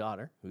 My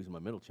daughter, who's my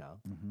middle child,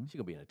 Mhm. she's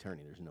going to be an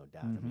attorney. There's no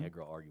doubt. I mean, that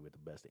girl argue with the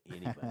best of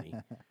anybody.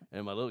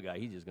 And my little guy,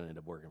 he's just going to end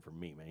up working for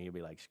me, man. He'll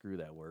be like, screw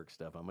that work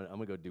stuff. I'm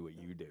gonna go do what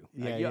you do.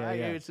 Yeah.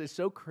 It's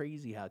so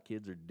crazy how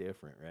kids are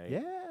different, right?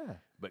 Yeah.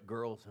 But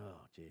girls,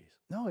 oh, jeez.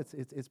 No,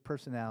 it's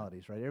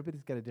personalities, right?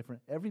 Everybody's got a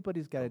different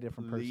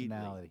Completely.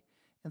 personality.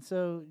 And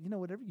so, you know,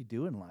 whatever you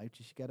do in life,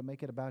 you got to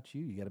make it about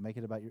you. You got to make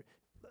it about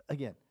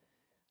again,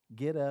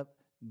 get up,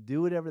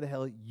 do whatever the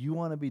hell you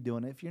want to be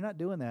doing. If you're not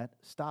doing that,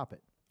 stop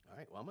it. All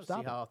right, well, I'm going to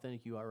Stop see how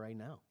authentic you are right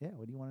now. Yeah,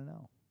 what do you want to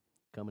know?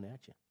 Coming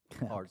at you.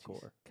 Oh,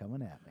 Hardcore. jeez,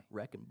 coming at me.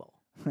 Wrecking ball.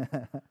 You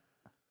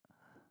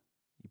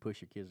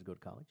push your kids to go to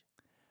college?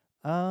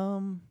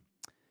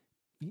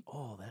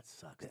 Oh, that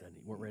sucks, doesn't it?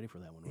 You weren't ready for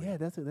that one, were Yeah, you?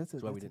 that's That's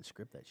why we didn't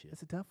script that shit.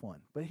 That's a tough one.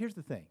 But here's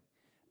the thing.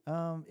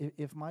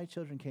 If my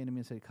children came to me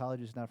and said,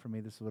 college is not for me,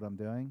 this is what I'm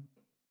doing,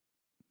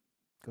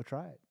 go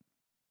try it.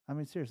 I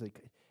mean, seriously.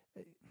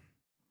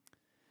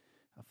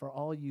 For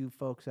all you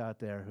folks out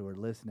there who are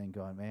listening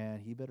going, man,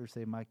 he better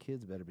say my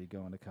kids better be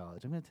going to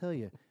college. I'm going to tell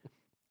you,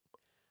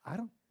 I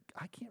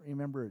can't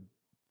remember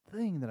a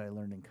thing that I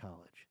learned in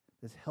college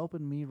that's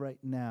helping me right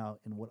now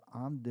in what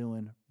I'm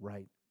doing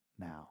right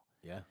now.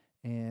 Yeah.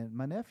 And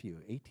my nephew,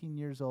 18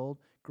 years old,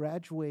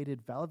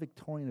 graduated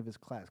valedictorian of his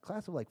class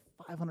of like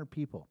 500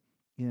 people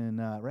in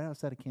right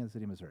outside of Kansas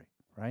City, Missouri,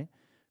 right?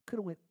 Could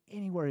have went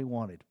anywhere he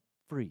wanted,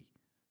 free,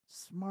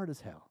 smart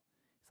as hell.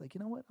 He's like, you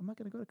know what? I'm not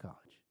going to go to college.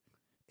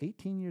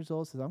 18 years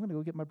old, says, I'm going to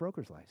go get my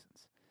broker's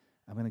license.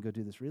 I'm going to go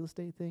do this real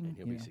estate thing. And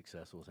he'll you be know.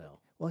 successful as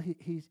hell. Well,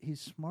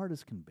 he's smart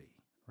as can be,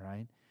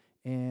 right?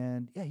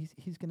 And yeah,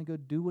 he's going to go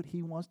do what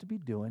he wants to be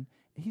doing.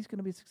 And he's going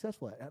to be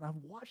successful at it. And I've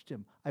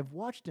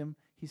watched him.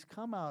 He's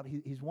come out.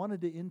 He's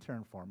wanted to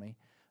intern for me.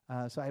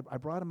 So I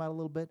brought him out a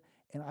little bit,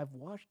 and I've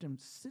watched him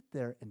sit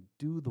there and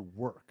do the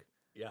work,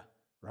 Yeah.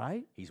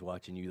 right? He's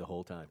watching you the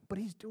whole time. But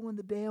he's doing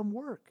the damn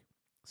work.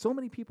 So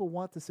many people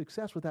want the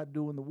success without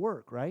doing the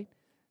work, right?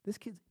 This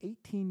kid's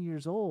 18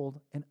 years old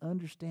and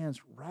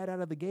understands right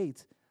out of the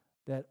gates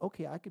that,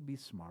 okay, I could be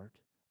smart,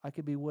 I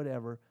could be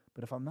whatever,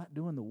 but if I'm not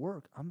doing the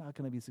work, I'm not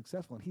going to be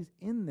successful. And he's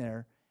in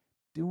there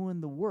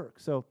doing the work.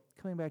 So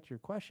coming back to your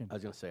question. I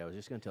was going to say, I was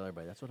just going to tell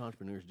everybody, that's what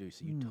entrepreneurs do.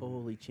 So you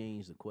totally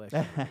changed the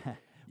question.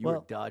 You were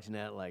Well, dodging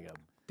that like a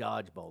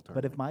dodgeball tournament.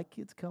 but if my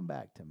kids come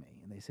back to me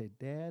and they say,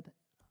 Dad,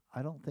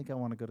 I don't think I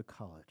want to go to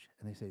college,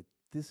 and they say,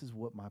 this is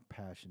what my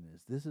passion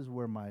is, this is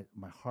where my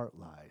heart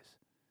lies,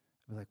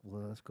 I'll be like,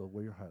 well, let's go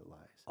where your heart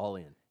lies. All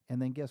in.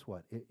 And then guess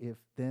what? If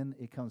then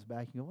it comes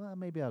back, you go, well,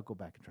 maybe I'll go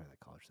back and try that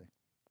college thing.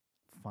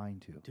 Fine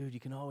too. Dude, you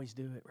can always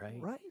do it, right?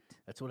 Right?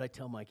 That's what I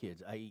tell my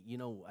kids. I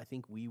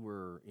think we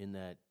were in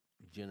that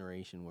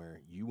generation where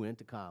you went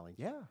to college.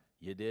 Yeah.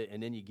 You did,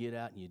 and then you get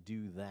out and you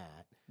do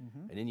that,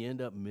 Mm-hmm. and then you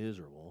end up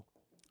miserable,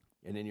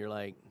 and then you're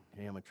like,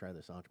 hey, I'm going to try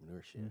this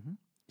entrepreneurship. Mm-hmm.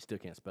 You still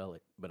can't spell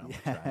it, but I'm going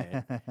to try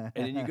it.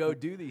 And then you go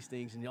do these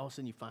things, and all of a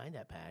sudden you find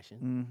that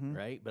passion, Mm-hmm.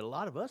 right? But a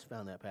lot of us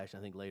found that passion,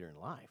 I think, later in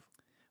life.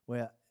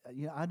 Well,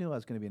 I knew I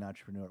was going to be an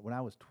entrepreneur when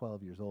I was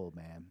 12 years old,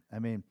 man. I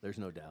mean, There's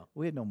no doubt.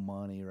 we had no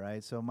money,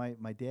 right? So my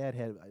dad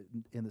had,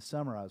 in the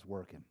summer I was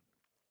working.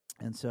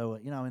 And so,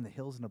 I'm in the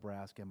hills of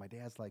Nebraska, and my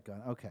dad's like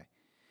going, okay.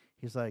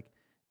 He's like,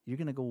 you're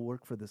going to go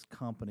work for this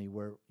company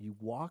where you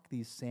walk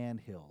these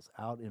sand hills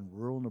out in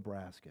rural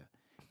Nebraska.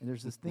 And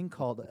there's this thing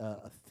called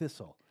a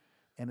thistle,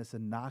 and it's a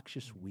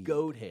noxious weed.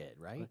 Goat head,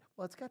 right?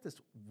 Well, it's got this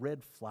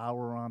red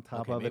flower on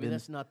top Okay, of maybe it.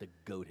 that's not the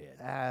goat head.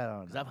 I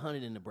don't Because know. I've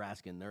hunted in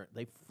Nebraska, and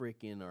they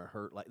freaking are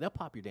hurt. Like, they'll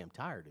pop your damn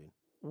tire, dude.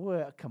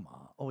 Well, come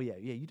on. Oh yeah.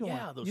 You don't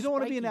Yeah, want those you don't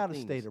want to be an spiky out of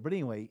things. stater. But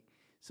anyway,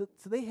 so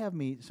they have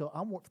me. So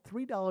I'm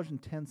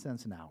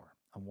 $3.10 an hour.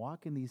 I'm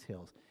walking these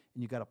hills,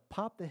 and you got to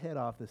pop the head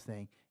off this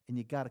thing, and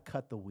you got to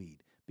cut the weed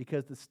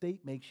because the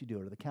state makes you do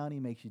it, or the county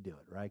makes you do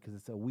it, right? Because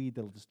it's a weed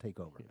that'll just take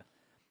over. Yeah.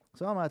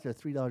 So I'm out there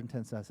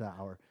 $3.10 an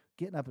hour,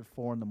 getting up at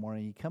 4 a.m.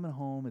 You coming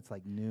home, it's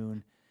like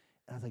noon.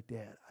 And I was like,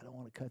 Dad, I don't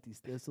want to cut these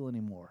thistle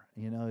anymore.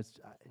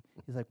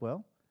 He's like,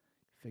 well,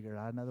 figure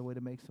out another way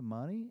to make some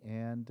money,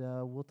 and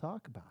we'll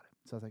talk about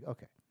it. So I was like,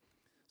 okay.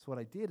 So what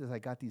I did is I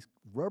got these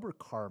rubber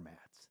car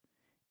mats,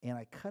 and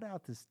I cut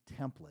out this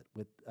template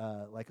with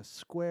like a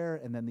square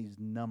and then these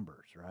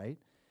numbers, right?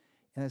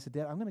 And I said,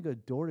 Dad, I'm going to go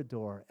door to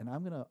door, and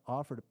I'm going to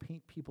offer to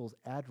paint people's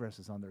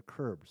addresses on their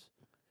curbs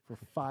for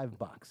 $5,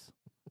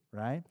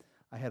 right?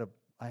 I had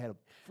a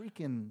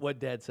freaking. What'd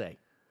Dad say?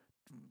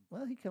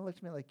 Well, he kind of looked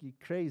at me like you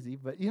crazy,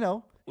 but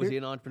Was he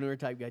an entrepreneur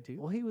type guy, too?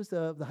 well, he was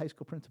the high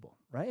school principal,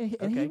 right? And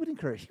he Okay. would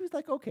encourage. He was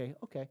like, okay.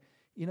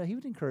 He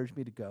would encourage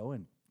me to go,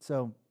 and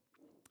so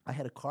I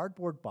had a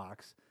cardboard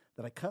box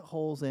that I cut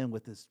holes in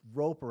with this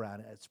rope around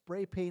it. I had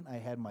spray paint. I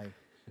had my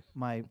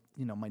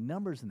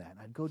numbers in that. And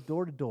I'd go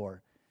door to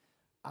door.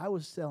 I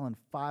was selling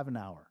 $5 an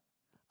hour.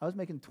 I was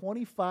making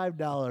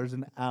 $25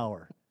 an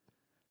hour,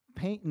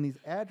 painting these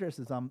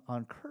addresses on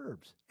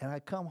curbs. And I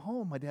come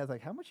home. My dad's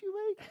like, "How much you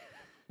make?"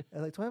 I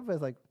was like, 25. I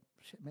was like,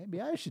 "Shit, maybe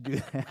I should do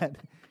that."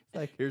 It's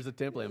like, Here's a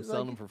template. I'm It's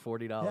selling like- them for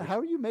 $40. yeah, how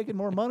are you making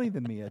more money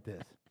than me at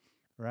this?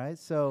 Right?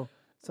 So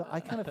I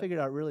kind of figured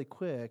out really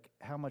quick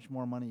how much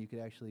more money you could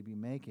actually be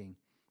making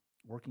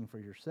working for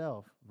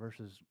yourself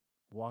versus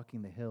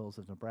walking the hills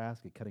of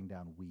Nebraska cutting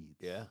down weeds.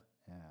 Yeah.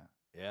 Yeah.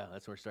 Yeah,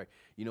 that's where it started.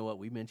 You know what?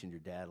 We mentioned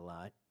your dad a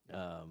lot.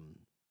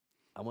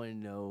 I want to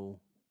know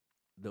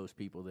those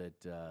people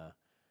that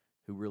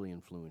who really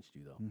influenced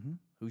you, though. Mm-hmm.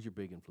 Who's your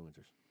big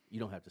influencers? You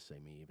don't have to say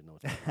me, even though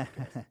it's my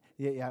podcast.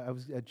 Yeah, I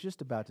was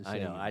just about to say I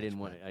know. you I this, didn't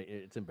want but- to.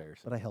 It's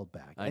embarrassing. but I held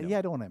back. I know. Yeah,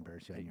 I don't want to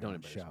embarrass you on Hey, your don't own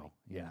embarrass show.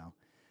 me.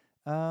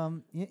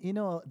 You Yeah.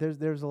 know,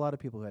 there's a lot of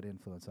people who had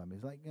influence on me.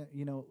 It's like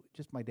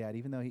just my dad.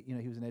 Even though he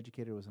was an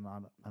educator, was an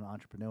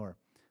entrepreneur,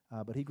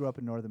 but he grew up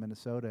in northern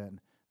Minnesota,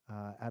 and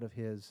out of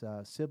his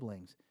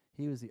siblings,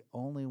 he was the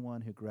only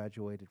one who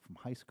graduated from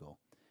high school,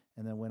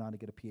 and then went on to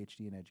get a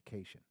PhD in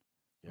education.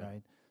 Yeah.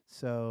 Right.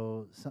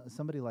 So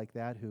somebody like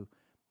that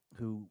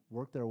who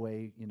worked their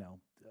way,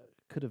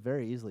 could have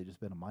very easily just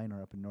been a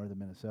miner up in northern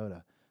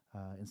Minnesota.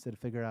 Instead of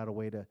figure out a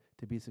way to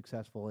be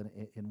successful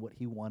in what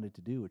he wanted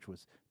to do, which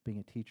was being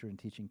a teacher and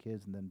teaching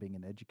kids, and then being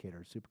an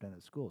educator,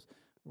 superintendent of schools.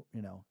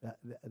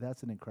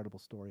 That's an incredible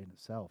story in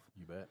itself.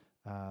 You bet.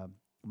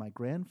 My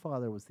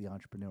grandfather was the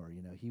entrepreneur.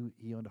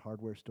 He owned a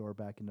hardware store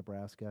back in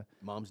Nebraska.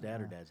 Mom's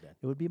dad or dad's dad?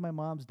 It would be my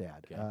mom's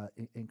dad.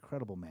 Okay.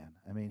 Incredible man.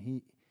 I mean,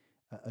 he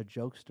a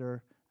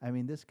jokester. I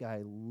mean, this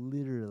guy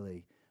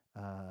literally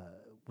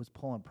was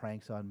pulling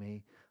pranks on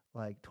me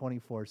like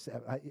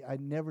 24/7. I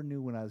never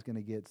knew when I was going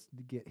to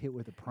get hit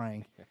with a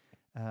prank.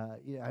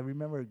 I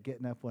remember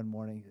getting up one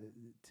morning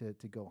to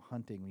go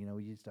hunting.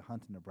 We used to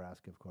hunt in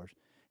Nebraska, of course.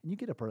 and you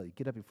get up early,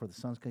 get up before the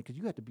sun's coming, because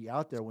you have to be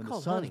out there when the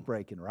called sun's hunting.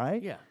 breaking,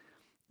 right? Yeah.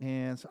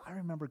 And so I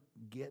remember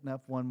getting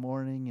up one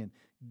morning and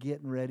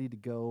getting ready to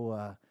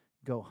go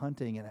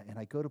hunting, and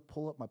I go to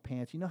pull up my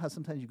pants. You know how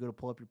sometimes you go to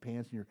pull up your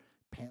pants and your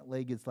pant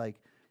leg is like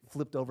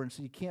flipped over, and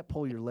so you can't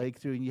pull your leg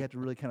through, and you have to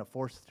really kind of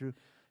force it through.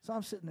 So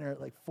I'm sitting there at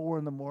like 4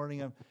 a.m.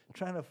 I'm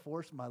trying to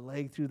force my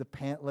leg through the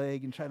pant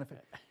leg and trying to.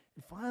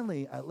 And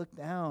finally, I look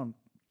down,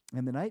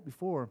 and the night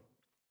before,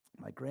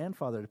 my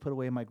grandfather had put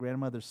away my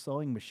grandmother's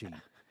sewing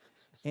machine,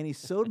 and he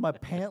sewed my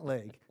pant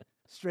leg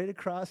straight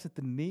across at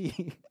the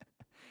knee.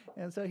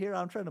 And so here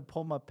I'm trying to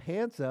pull my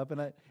pants up,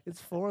 and it's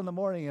 4 a.m.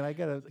 and I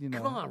gotta,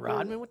 Come on,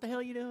 Rodman, what the hell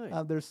are you doing?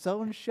 They're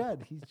sewn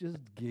shut. He's just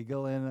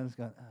giggling, and I was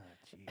going, oh,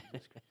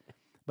 Jesus.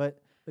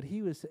 But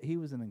he was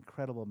an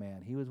incredible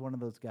man. He was one of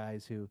those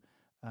guys who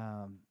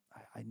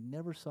I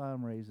never saw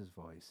him raise his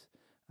voice.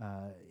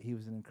 He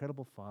was an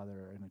incredible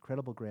father, an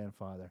incredible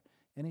grandfather.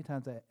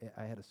 Anytime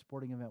I had a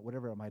sporting event,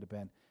 whatever it might have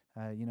been,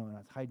 when I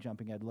was high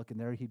jumping, I'd look, and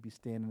there he'd be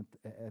standing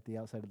at the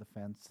outside of the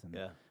fence, and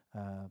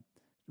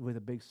with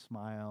a big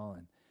smile,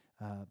 and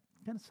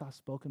kind of soft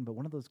spoken, but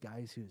one of those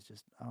guys who was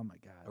just, oh my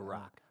God, A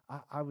rock.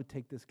 I would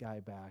take this guy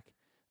back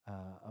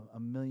a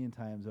million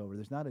times over.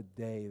 There's not a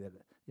day that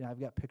I've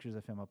got pictures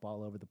of him up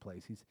all over the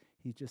place.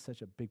 He's just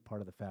such a big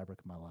part of the fabric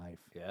of my life.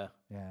 Yeah.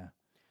 Yeah.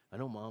 I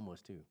know Mom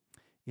was too.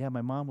 Yeah,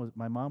 my mom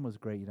was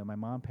great. My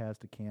mom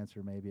passed of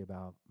cancer maybe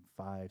about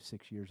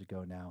 5-6 years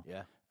ago now.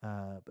 Yeah.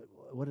 But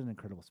what an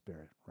incredible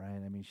spirit,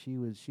 right? I mean, she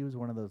was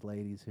one of those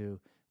ladies who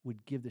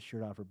would give the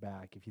shirt off her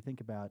back. If you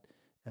think about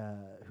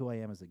who I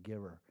am as a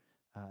giver,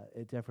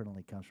 it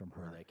definitely comes from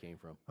her. Where that came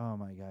from. Oh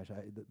my gosh,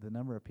 the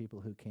number of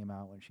people who came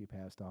out when she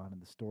passed on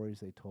and the stories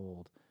they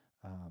told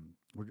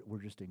were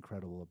just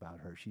incredible about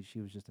her. She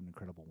was just an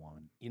incredible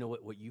woman. You know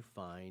what you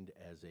find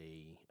as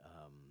a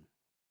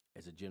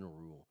general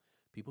rule,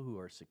 people who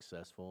are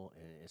successful,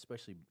 and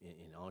especially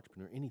in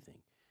entrepreneur, anything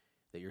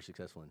that you're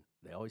successful in,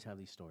 they always have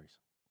these stories.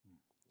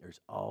 There's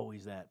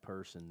always that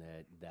person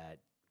that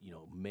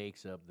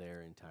makes up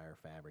their entire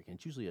fabric. And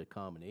it's usually a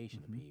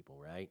combination of people,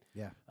 right?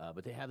 Yeah.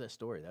 But they have that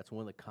story. That's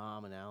one of the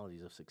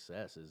commonalities of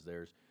success is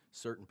there's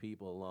certain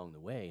people along the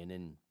way. And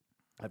then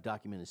I've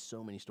documented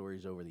so many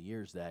stories over the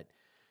years that,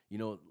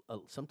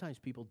 sometimes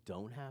people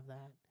don't have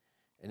that.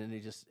 And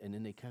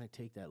then they kind of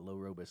take that low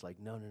road, but it's like,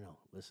 no.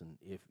 Listen,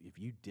 if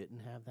you didn't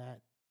have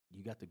that,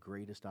 you got the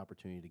greatest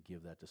opportunity to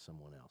give that to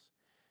someone else.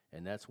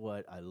 And that's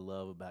what I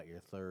love about your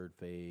third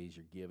phase.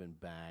 You're giving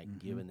back,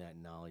 giving that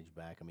knowledge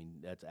back. I mean,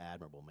 that's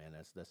admirable, man.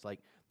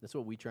 That's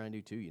what we try and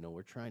do too.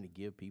 We're trying to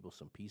give people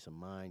some peace of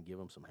mind, give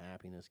them some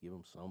happiness, give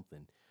them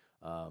something.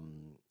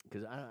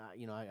 Because I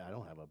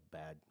don't have a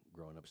bad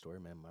growing up story,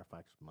 man. Matter of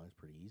fact, mine's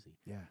pretty easy.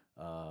 Yeah.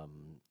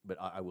 But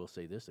I will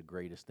say this: the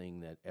greatest thing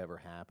that ever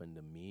happened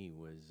to me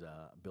was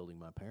building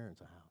my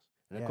parents a house.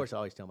 And of course, I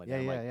always tell my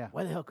dad,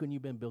 why the hell couldn't you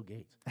have been Bill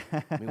Gates?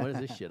 I mean, what is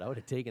this shit? I would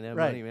have taken that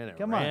money, man,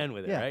 and ran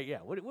with it, right? Yeah.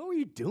 What were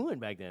you doing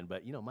back then?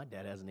 But, my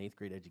dad has an 8th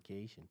grade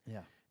education.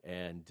 Yeah.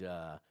 And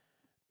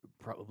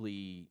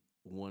probably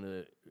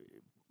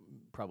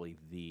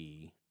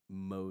the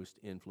most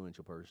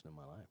influential person in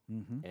my life.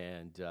 Mm-hmm.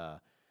 And,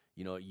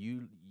 you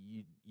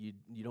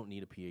don't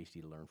need a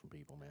PhD to learn from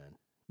people, man.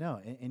 No,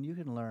 and you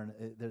can learn.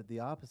 The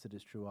opposite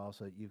is true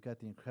also. You've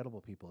got the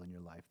incredible people in your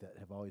life that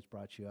have always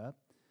brought you up.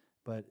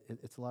 But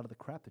it's a lot of the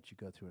crap that you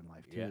go through in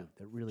life, too,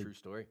 that really true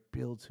story.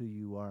 Builds who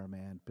you are,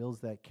 man, builds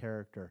that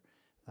character.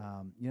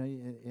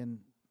 The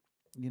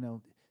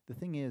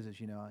thing is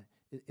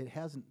it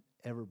hasn't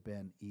ever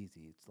been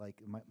easy. It's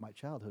like my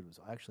childhood was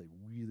actually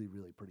really,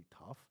 really pretty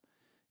tough,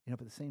 but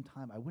at the same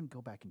time, I wouldn't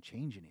go back and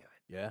change any of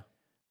it. Yeah.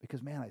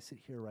 Because, man, I sit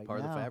here right now. Part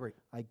of the fabric.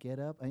 I get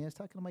up. I was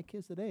talking to my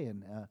kids today,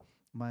 and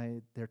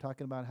they're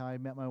talking about how I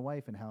met my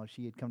wife and how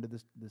she had come to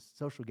this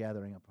social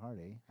gathering, a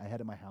party I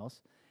had at my house.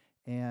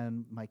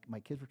 And my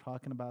kids were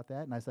talking about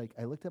that, and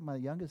I looked at my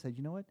youngest and said,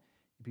 you know what?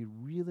 You'd be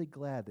really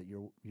glad that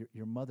your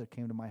mother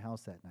came to my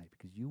house that night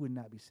because you would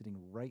not be sitting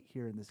right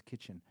here in this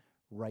kitchen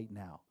right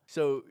now.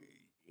 So,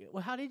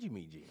 how did you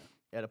meet Gina?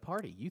 At a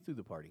party. You threw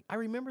the party. I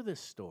remember this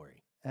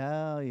story.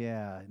 Oh,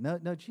 yeah. No,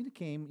 Gina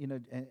came,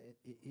 and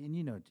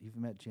you've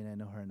met Gina. I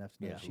know her enough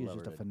to know she was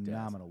just a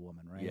phenomenal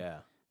woman, right? Yeah.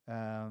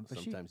 But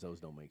sometimes those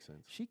don't make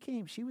sense. She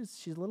came. She's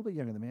a little bit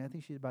younger than me. I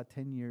think she's about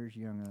 10 years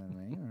younger than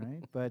me. All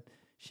right, but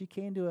she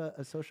came to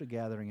a social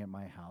gathering at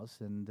my house,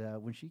 and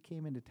when she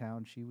came into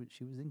town, she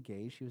was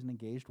engaged. She was an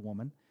engaged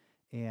woman,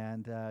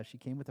 and she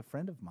came with a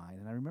friend of mine.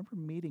 And I remember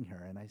meeting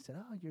her, and I said,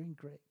 "Oh, you're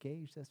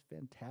engaged. That's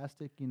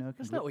fantastic."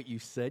 That's not what you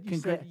said. You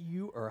said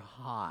you are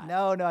hot.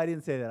 No, I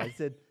didn't say that.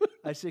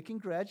 I said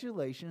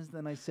congratulations.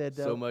 Then I said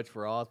so much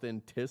for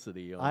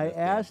authenticity. On I this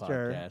asked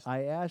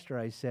her.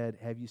 I said,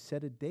 "Have you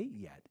set a date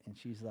yet?" And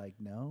she's like,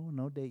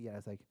 "No date yet." I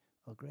was like,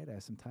 "Oh, great. I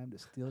have some time to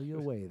steal you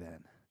away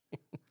then."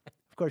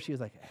 Of course, she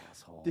was like,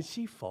 "Asshole." Did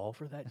she fall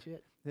for that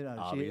shit?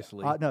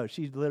 Obviously. No,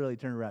 she literally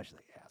turned around. She's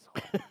like,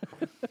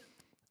 "Asshole."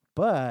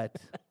 But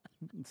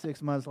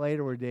 6 months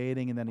later, we're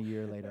dating, and then a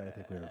year later, I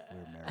think we were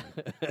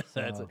married.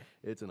 So,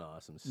 It's an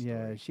awesome story.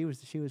 yeah, she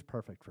was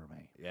perfect for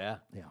me. Yeah.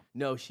 Yeah.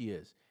 No, she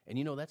is. And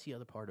that's the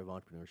other part of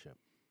entrepreneurship.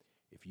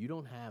 If you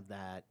don't have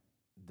that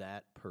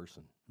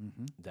person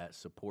Mm-hmm. that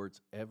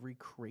supports every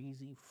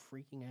crazy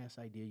freaking ass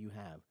idea you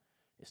have,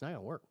 it's not going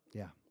to work.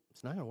 Yeah.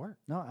 It's not going to work.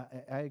 No,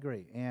 I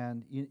agree.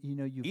 And you've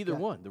Either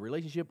got, one, the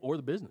relationship or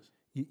the business.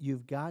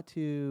 you've got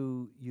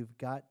to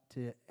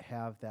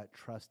have that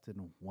trust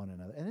in one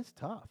another, and it's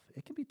tough.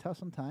 It can be tough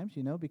sometimes,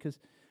 because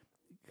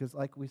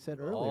like we said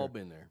We've earlier, all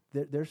been there.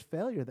 there's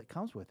failure that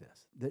comes with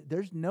this.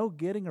 There's no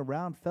getting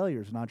around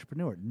failure as an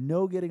entrepreneur.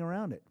 No getting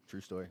around it.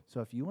 True story. So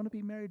if you want to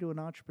be married to an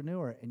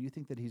entrepreneur and you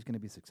think that he's going to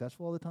be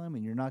successful all the time,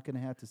 and you're not going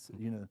to have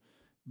to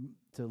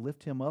to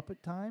lift him up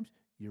at times,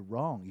 you're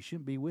wrong. You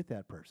shouldn't be with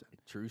that person.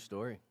 True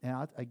story.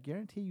 And I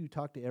guarantee you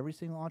talk to every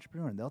single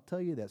entrepreneur, and they'll tell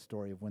you that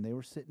story of when they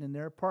were sitting in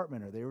their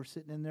apartment or they were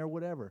sitting in their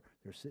whatever.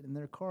 They're sitting in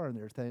their car and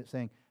they're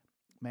saying,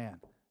 man,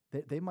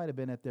 they might have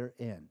been at their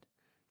end.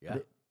 Yeah.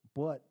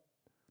 But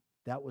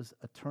that was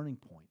a turning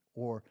point.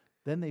 Or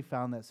then they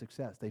found that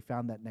success. They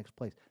found that next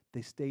place.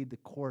 They stayed the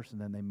course,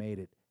 and then they made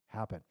it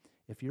happen.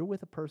 If you're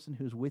with a person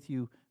who's with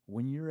you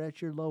when you're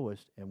at your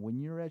lowest and when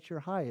you're at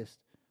your highest,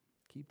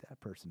 keep that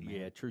person, man.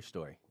 Yeah, true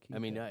story. Keep I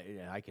mean, that.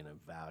 I can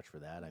vouch for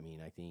that. I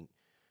mean,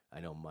 I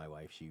know my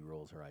wife, she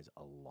rolls her eyes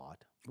a lot.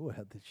 Well,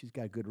 she's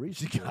got good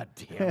reason. She's got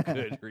damn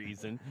good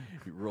reason.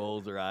 She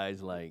rolls her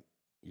eyes like,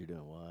 you're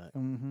doing what?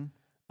 Mm-hmm.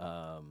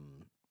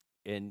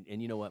 And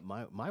you know what?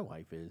 My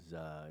wife is,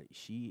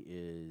 she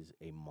is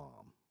a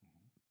mom,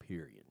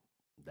 period.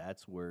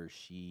 That's where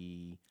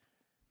she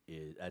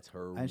is. That's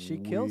her And she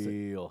kills it.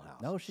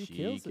 wheelhouse. No, she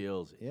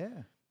kills it.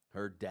 Yeah.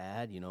 Her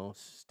dad,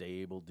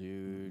 stable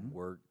dude, Mhm.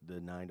 worked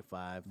the 9 to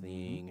 5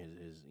 thing.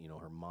 His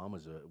her mom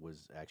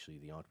was actually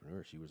the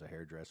entrepreneur. She was a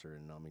hairdresser,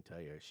 and let me tell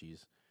you,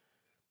 she's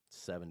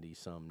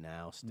 70-some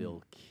now,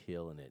 still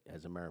killing it.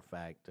 As a matter of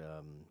fact,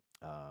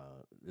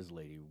 this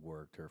lady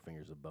worked her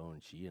fingers to the bone.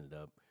 She ended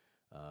up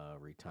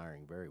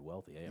retiring very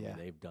wealthy. I mean, Yeah.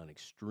 they've done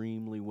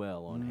extremely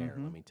well on hair,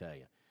 let Mhm. me tell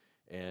you.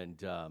 And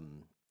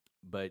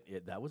but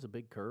that was a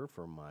big curve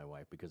for my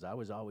wife because I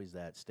was always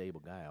that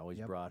stable guy. I always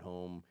Yep. brought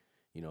home.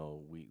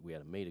 We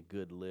had made a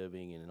good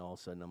living, and then all of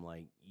a sudden I'm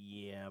like,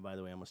 yeah, by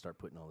the way, I'm gonna start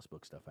putting all this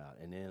book stuff out,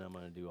 and then I'm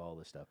gonna do all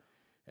this stuff,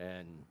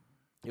 and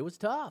it was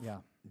tough,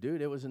 Yeah.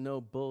 dude. It was a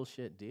no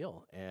bullshit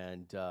deal,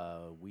 and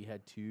we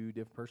had two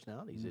different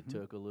personalities. It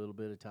took a little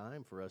bit of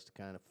time for us to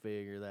kind of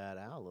figure that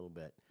out a little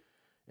bit,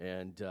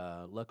 and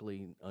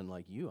luckily,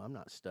 unlike you, I'm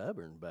not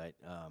stubborn, but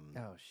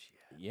Oh,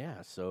 shit.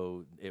 yeah,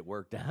 so it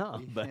worked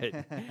out,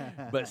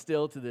 but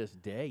still to this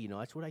day,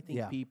 that's what I think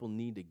Yeah. people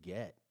need to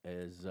get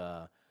is.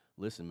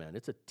 Listen, man,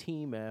 it's a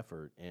team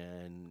effort,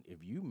 and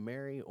if you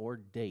marry or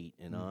date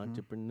an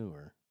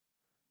entrepreneur,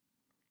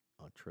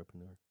 I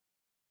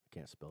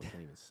can't spell it,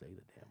 can't even say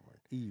the damn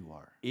word.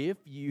 EUR. If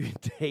you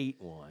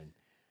date one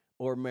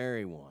or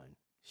marry one,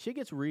 shit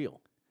gets real.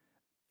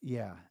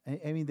 Yeah.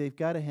 I mean, they've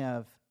got to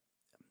have,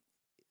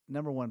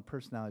 number one,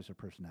 personalities are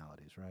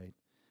personalities, right?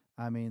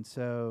 I mean,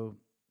 so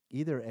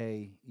either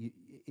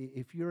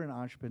if you're an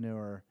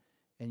entrepreneur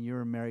and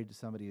you're married to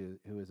somebody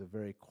who is a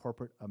very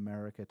corporate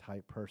America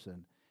type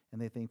person, and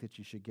they think that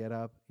you should get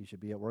up, you should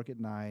be at work at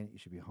 9, you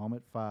should be home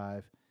at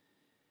 5,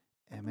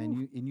 and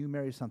man, you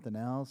marry something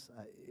else,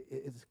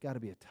 it's got to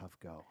be a tough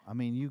go. I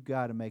mean, you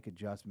got to make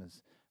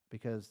adjustments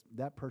because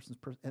that person's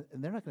and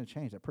they're not going to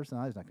change. That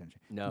personality's not going to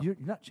change. No. You're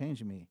not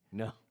changing me.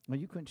 No. Well,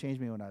 you couldn't change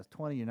me when I was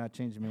 20. You're not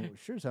changing me.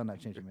 Sure as hell not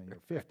changing me when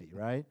you're 50,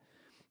 right?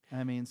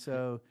 I mean,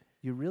 so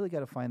you really got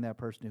to find that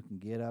person who can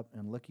get up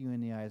and look you in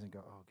the eyes and go,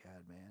 "Oh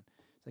God, man!"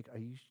 It's like, are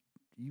you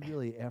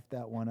really effed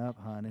that one up,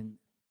 hon?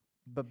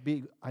 But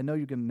I know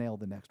you're going to nail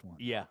the next one.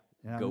 Yeah,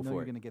 And I go know for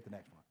you're it. going to get the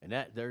next one.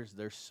 And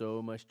there's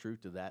so much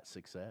truth to that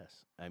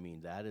success. I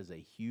mean, that is a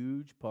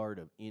huge part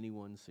of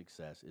anyone's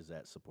success is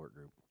that support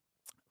group.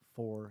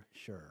 For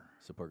sure.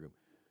 Support group.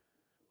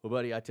 Well,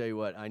 buddy, I tell you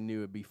what, I knew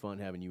it'd be fun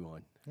having you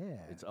on. Yeah.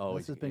 It's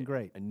always This has been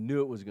great. I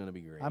knew it was going to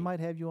be great. I might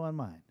have you on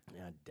mine.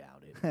 I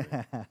doubt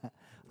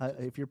it.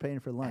 If you're paying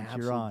for lunch,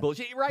 Absolute you're on.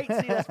 bullshit. Right?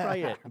 See, that's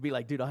probably it. I'd be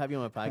like, dude, I'll have you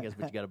on my podcast,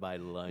 but you got to buy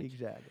lunch.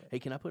 Exactly. Hey,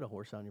 can I put a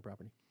horse on your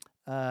property?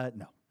 No.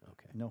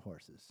 Okay. No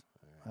horses.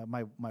 All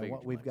My Figured you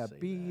we've might got say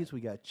bees, that.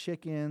 we got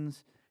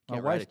chickens. My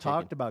Can't ride a wife's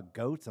talked chicken. about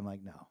goats. I'm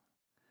like, no.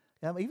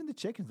 Yeah, even the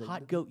chickens.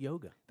 Hot goat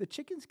yoga. The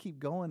chickens keep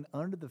going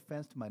under the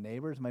fence to my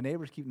neighbors. My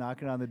neighbors keep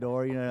knocking on the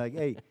door. Like,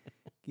 hey,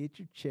 get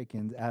your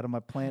chickens out of my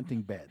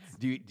planting beds.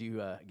 Do you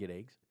get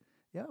eggs?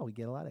 Yeah, we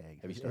get a lot of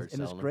eggs. Have you started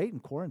and it's selling them? great in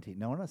quarantine.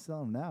 No, we're not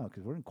selling them now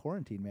because we're in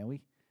quarantine, man.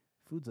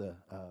 Food's a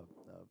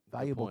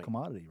valuable point.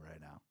 commodity right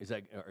now.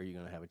 Are you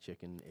going to have a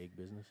chicken egg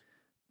business?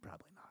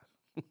 Probably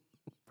not.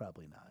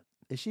 Probably not.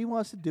 If she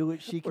wants to do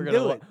it, she can We're do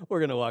gonna it.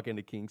 we're gonna walk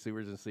into King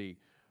Sewers and see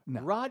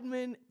No.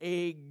 Rodman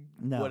egg,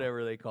 No.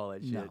 whatever they call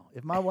that shit. No,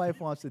 if my wife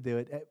wants to do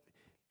it,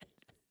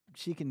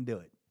 she can do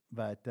it.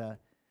 But that's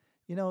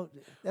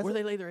Where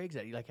they lay their eggs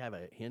at? You have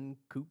a hen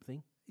coop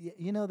thing?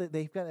 that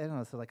they've got, I don't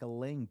know, so like a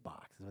laying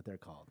box is what they're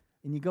called.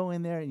 And you go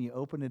in there and you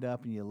open it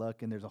up and you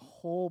look and there's a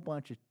whole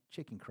bunch of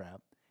chicken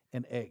crap.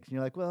 and eggs. And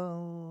you're like,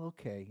 well,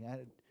 okay,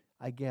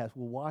 I guess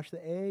we'll wash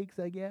the eggs,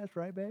 I guess,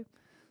 right, babe?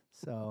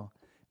 So,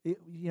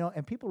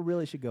 and people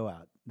really should go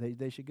out.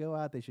 They should go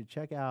out. They should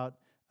check out.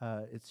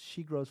 It's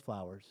She Grows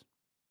Flowers,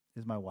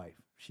 is my wife.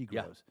 She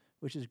Yeah. Grows,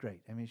 which is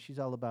great. I mean, she's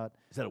all about.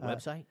 Is that a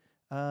website?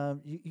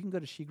 You can go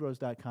to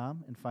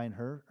shegrows.com and find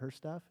her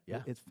stuff.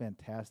 Yeah. It's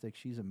fantastic.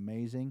 She's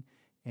amazing.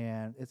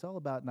 And it's all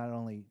about not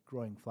only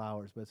growing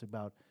flowers, but it's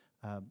about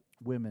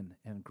women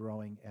and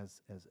growing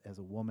as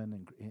a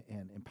woman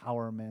and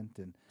empowerment.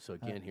 And So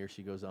again, here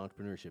she goes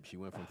entrepreneurship. She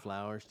went from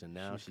flowers to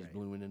now she's great.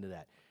 blooming into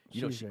that.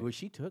 She's great.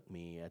 She took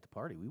me at the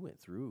party. We went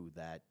through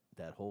that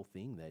whole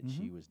thing that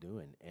she was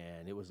doing,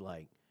 and it was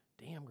like,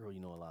 damn, girl, you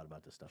know a lot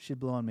about this stuff. she's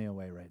blowing me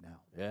away right now.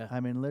 Yeah. I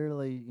mean,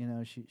 literally,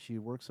 she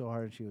worked so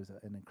hard. She was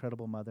an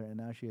incredible mother, and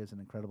now she is an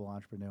incredible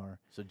entrepreneur.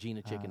 So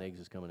Gina Chicken Eggs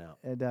is coming out.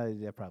 And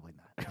yeah, probably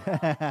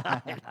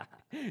not.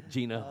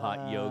 Gina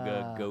Hot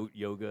Yoga, Goat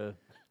Yoga.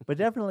 But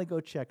definitely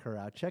go check her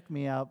out. Check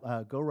me out,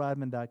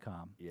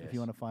 gorodman.com if Yes. you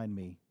want to find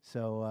me.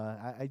 So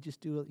I just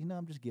do,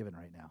 I'm just giving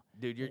right now.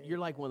 Dude, you're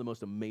like one of the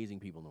most amazing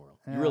people in the world.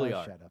 You really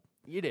are. Shut up.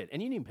 You did.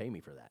 And you didn't pay me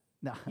for that.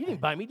 No, You didn't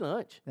buy me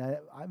lunch.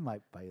 I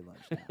might buy you lunch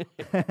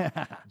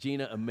now.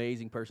 Gina,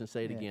 amazing person.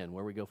 Say it again.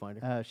 Where we go find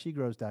her?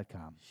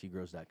 Shegrows.com.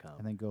 Shegrows.com.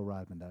 And then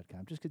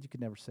gorodman.com. Just because you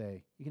can never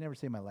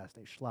say my last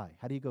name, Schley.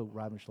 How do you go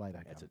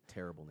rodmanschley.com? That's a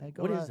terrible name. Hey,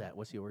 go What Rod- is that?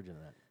 What's the origin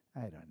of that?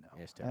 I don't know.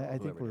 Yeah, it's terrible. I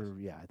think Whoever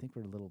it is. I think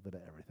we're a little bit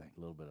of everything. A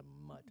little bit of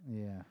mutt.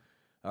 Yeah.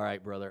 All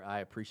right, brother. I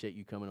appreciate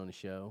you coming on the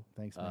show.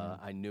 Thanks, man.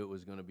 I knew it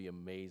was going to be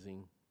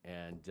amazing.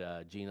 And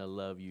Gina,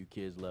 love you.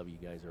 Kids, love you.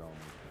 You guys are all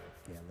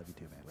amazing. Yeah, love you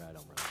too, man. Right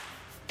on, brother.